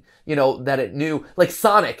interesting. You know, that it knew, like,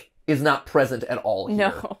 Sonic is not present at all here.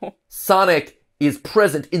 No. Sonic is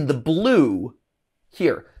present in the blue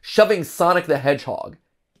here, shoving Sonic the Hedgehog.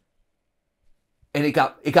 And it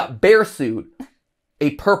got Bear Suit,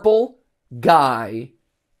 a purple guy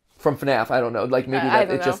from FNAF, I don't know, like maybe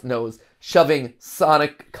that it just knows, shoving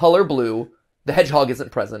Sonic color blue, the Hedgehog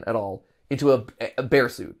isn't present at all, into a bear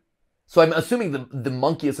suit. So I'm assuming the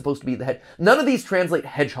monkey is supposed to be the head. None of these translate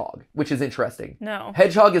hedgehog, which is interesting. No.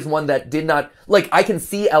 Hedgehog is one that did not, like, I can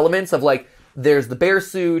see elements of, like, there's the bear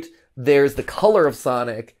suit, there's the color of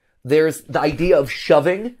Sonic, there's the idea of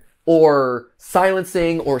shoving or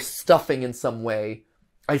silencing or stuffing in some way.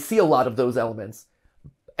 I see a lot of those elements.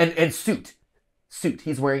 And suit. Suit.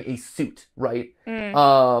 He's wearing a suit, right?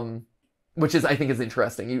 Which is, I think, is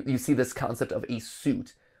interesting. You see this concept of a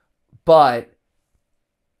suit. But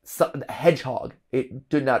hedgehog, it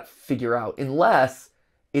did not figure out, unless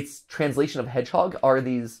its translation of hedgehog are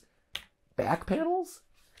these back panels.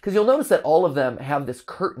 Because you'll notice that all of them have this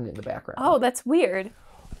curtain in the background. Oh, that's weird.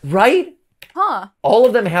 Right? Huh. All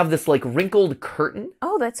of them have this, like, wrinkled curtain.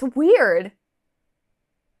 Oh, that's weird.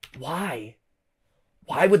 Why?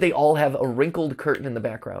 Why would they all have a wrinkled curtain in the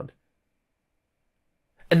background?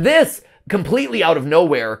 And this, completely out of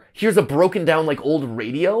nowhere, here's a broken down, like, old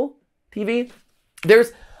radio TV.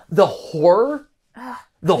 There's the horror.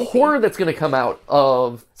 The horror that's going to come out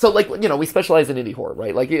of... So, like, you know, we specialize in indie horror,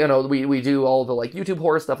 right? Like, you know, we do all the, like, YouTube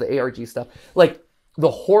horror stuff, the ARG stuff. Like,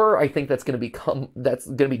 the horror, I think, that's going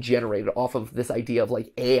to be generated off of this idea of,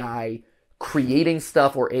 like, AI creating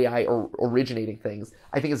stuff or AI or originating things,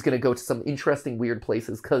 I think is going to go to some interesting, weird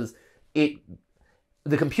places, because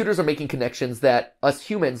the computers are making connections that us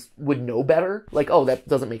humans would know better. Like, oh, that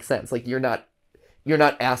doesn't make sense. Like, you're not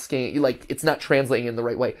asking, like, it's not translating in the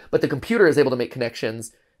right way. But the computer is able to make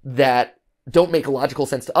connections that don't make logical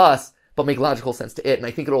sense to us, but make logical sense to it. And I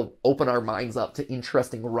think it'll open our minds up to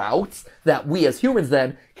interesting routes that we as humans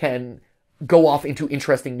then can go off into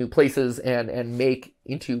interesting new places and make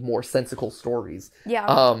into more sensical stories.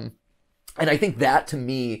 Yeah. And I think that, to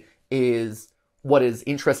me, is what is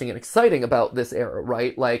interesting and exciting about this era,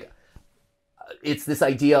 right? Like, it's this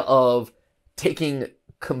idea of taking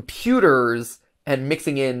computers and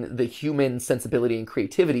mixing in the human sensibility and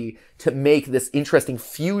creativity to make this interesting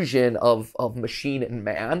fusion of machine and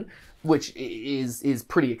man, which is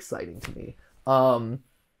pretty exciting to me.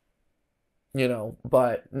 You know,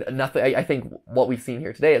 but nothing. I think what we've seen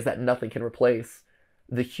here today is that nothing can replace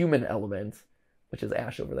the human element, which is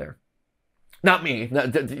Ash over there. Not me. No,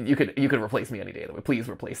 you could replace me any day. Please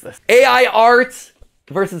replace this. AI art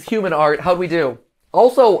versus human art. How'd we do?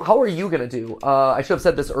 Also, how are you gonna do? I should have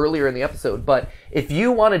said this earlier in the episode, but if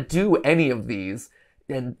you want to do any of these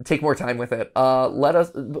and take more time with it, let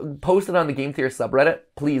us post it on the Game Theory subreddit.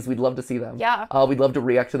 Please, we'd love to see them. Yeah. We'd love to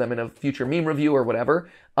react to them in a future meme review or whatever.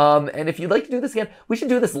 And if you'd like to do this again, we should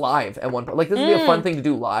do this live at one point. Like, this would be a fun thing to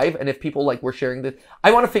do live. And if people, like, were sharing this,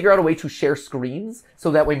 I want to figure out a way to share screens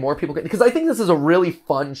so that way more people can, because I think this is a really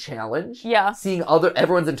fun challenge. Yeah. Seeing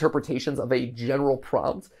everyone's interpretations of a general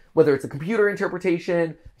prompt, whether it's a computer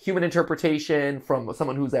interpretation, human interpretation from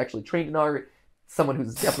someone who's actually trained in art, someone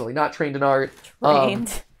who's definitely not trained in art.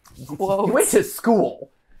 Trained. You went to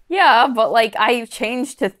school. Yeah, but, like, I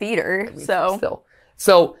changed to theater, I mean, so. Still.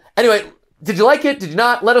 So, anyway, Did you like it? Did you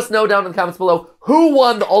not? Let us know down in the comments below who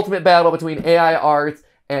won the ultimate battle between AI art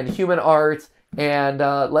and human art. And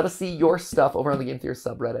let us see your stuff over on the Game Theory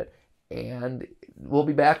subreddit. And we'll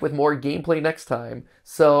be back with more gameplay next time.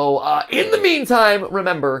 So in the meantime,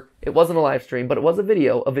 remember, it wasn't a live stream, but it was a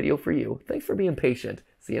video for you. Thanks for being patient.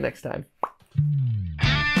 See you next time.